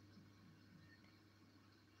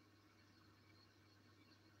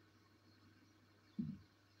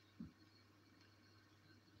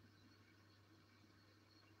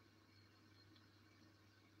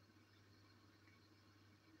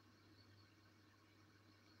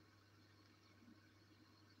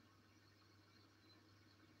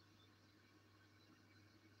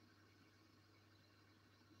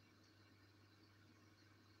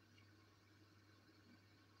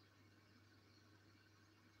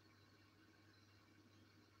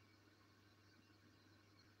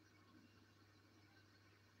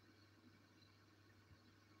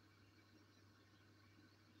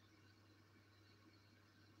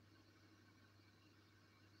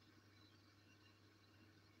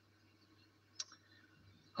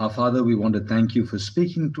 Our Father, we want to thank you for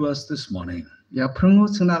speaking to us this morning. Ya prungu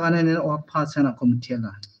senagana ne o pasana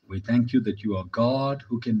komtiela. We thank you that you are God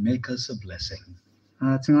who can make us a blessing.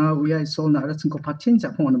 Tsinga uya isol na ratsin ko patin ja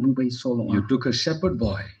pon na bungba isol You took a shepherd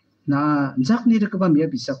boy na jak ni rekaba mia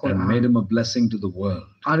bisa ko and made him a blessing to the world.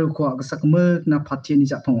 aru ko agsak mer na patin ni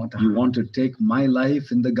ja pon wata. You want to take my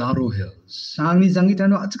life in the Garo Hills, Sang ni jangi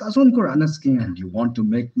tano atsak ason ko anas kinga. and you want to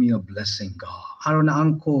make me a blessing, God. Aru na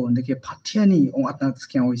angko ndeke patiani ong atna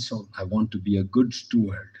skya isol. I want to be a good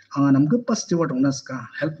steward. Anganam ke pasti wat onas ka.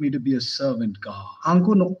 Help me to be a servant, God.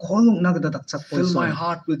 Angko no kolong na gada taksak ko Fill my isol.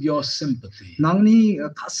 heart with your sympathy. Nang ni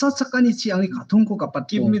kasa sakani chi ang ni katung ko kapat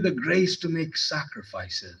Give ko. me the grace to make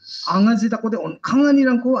sacrifices. Anga ji takode on khangani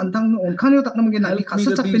rang ko antang on khani tak nam ge na Help ni me kasa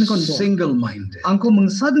to chak be pin kon bo. single-minded. Angko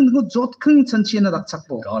mengsadeng ko jot khang chanchi na taksak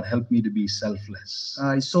bo. God, help me to be selfless.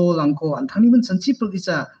 Isol angko antani ben chanchi pul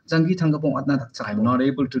isa jangi thanggapong atna taksak I'm bo. not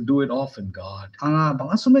able to do it often, God. Anga bang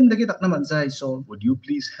asumen dagi tak naman sa isol Would you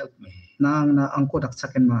please help me? nang na angko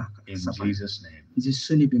taksaken ma. In Jesus' name,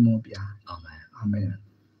 Jisu ni bimobia. amen. Amen.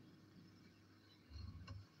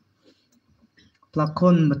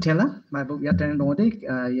 Plakon matela, Bible ya tayang dongode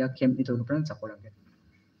ya kem itu pran sakolang.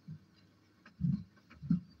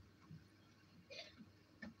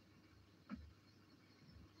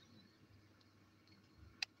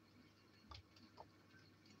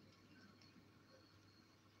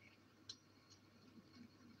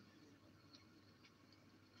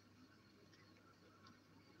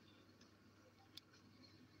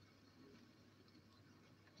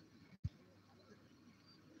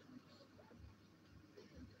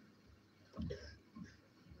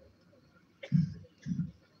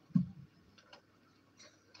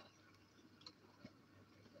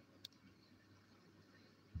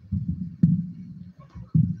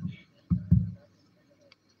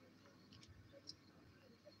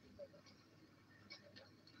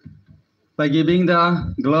 By giving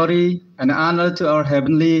the glory and honor to our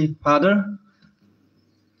Heavenly Father,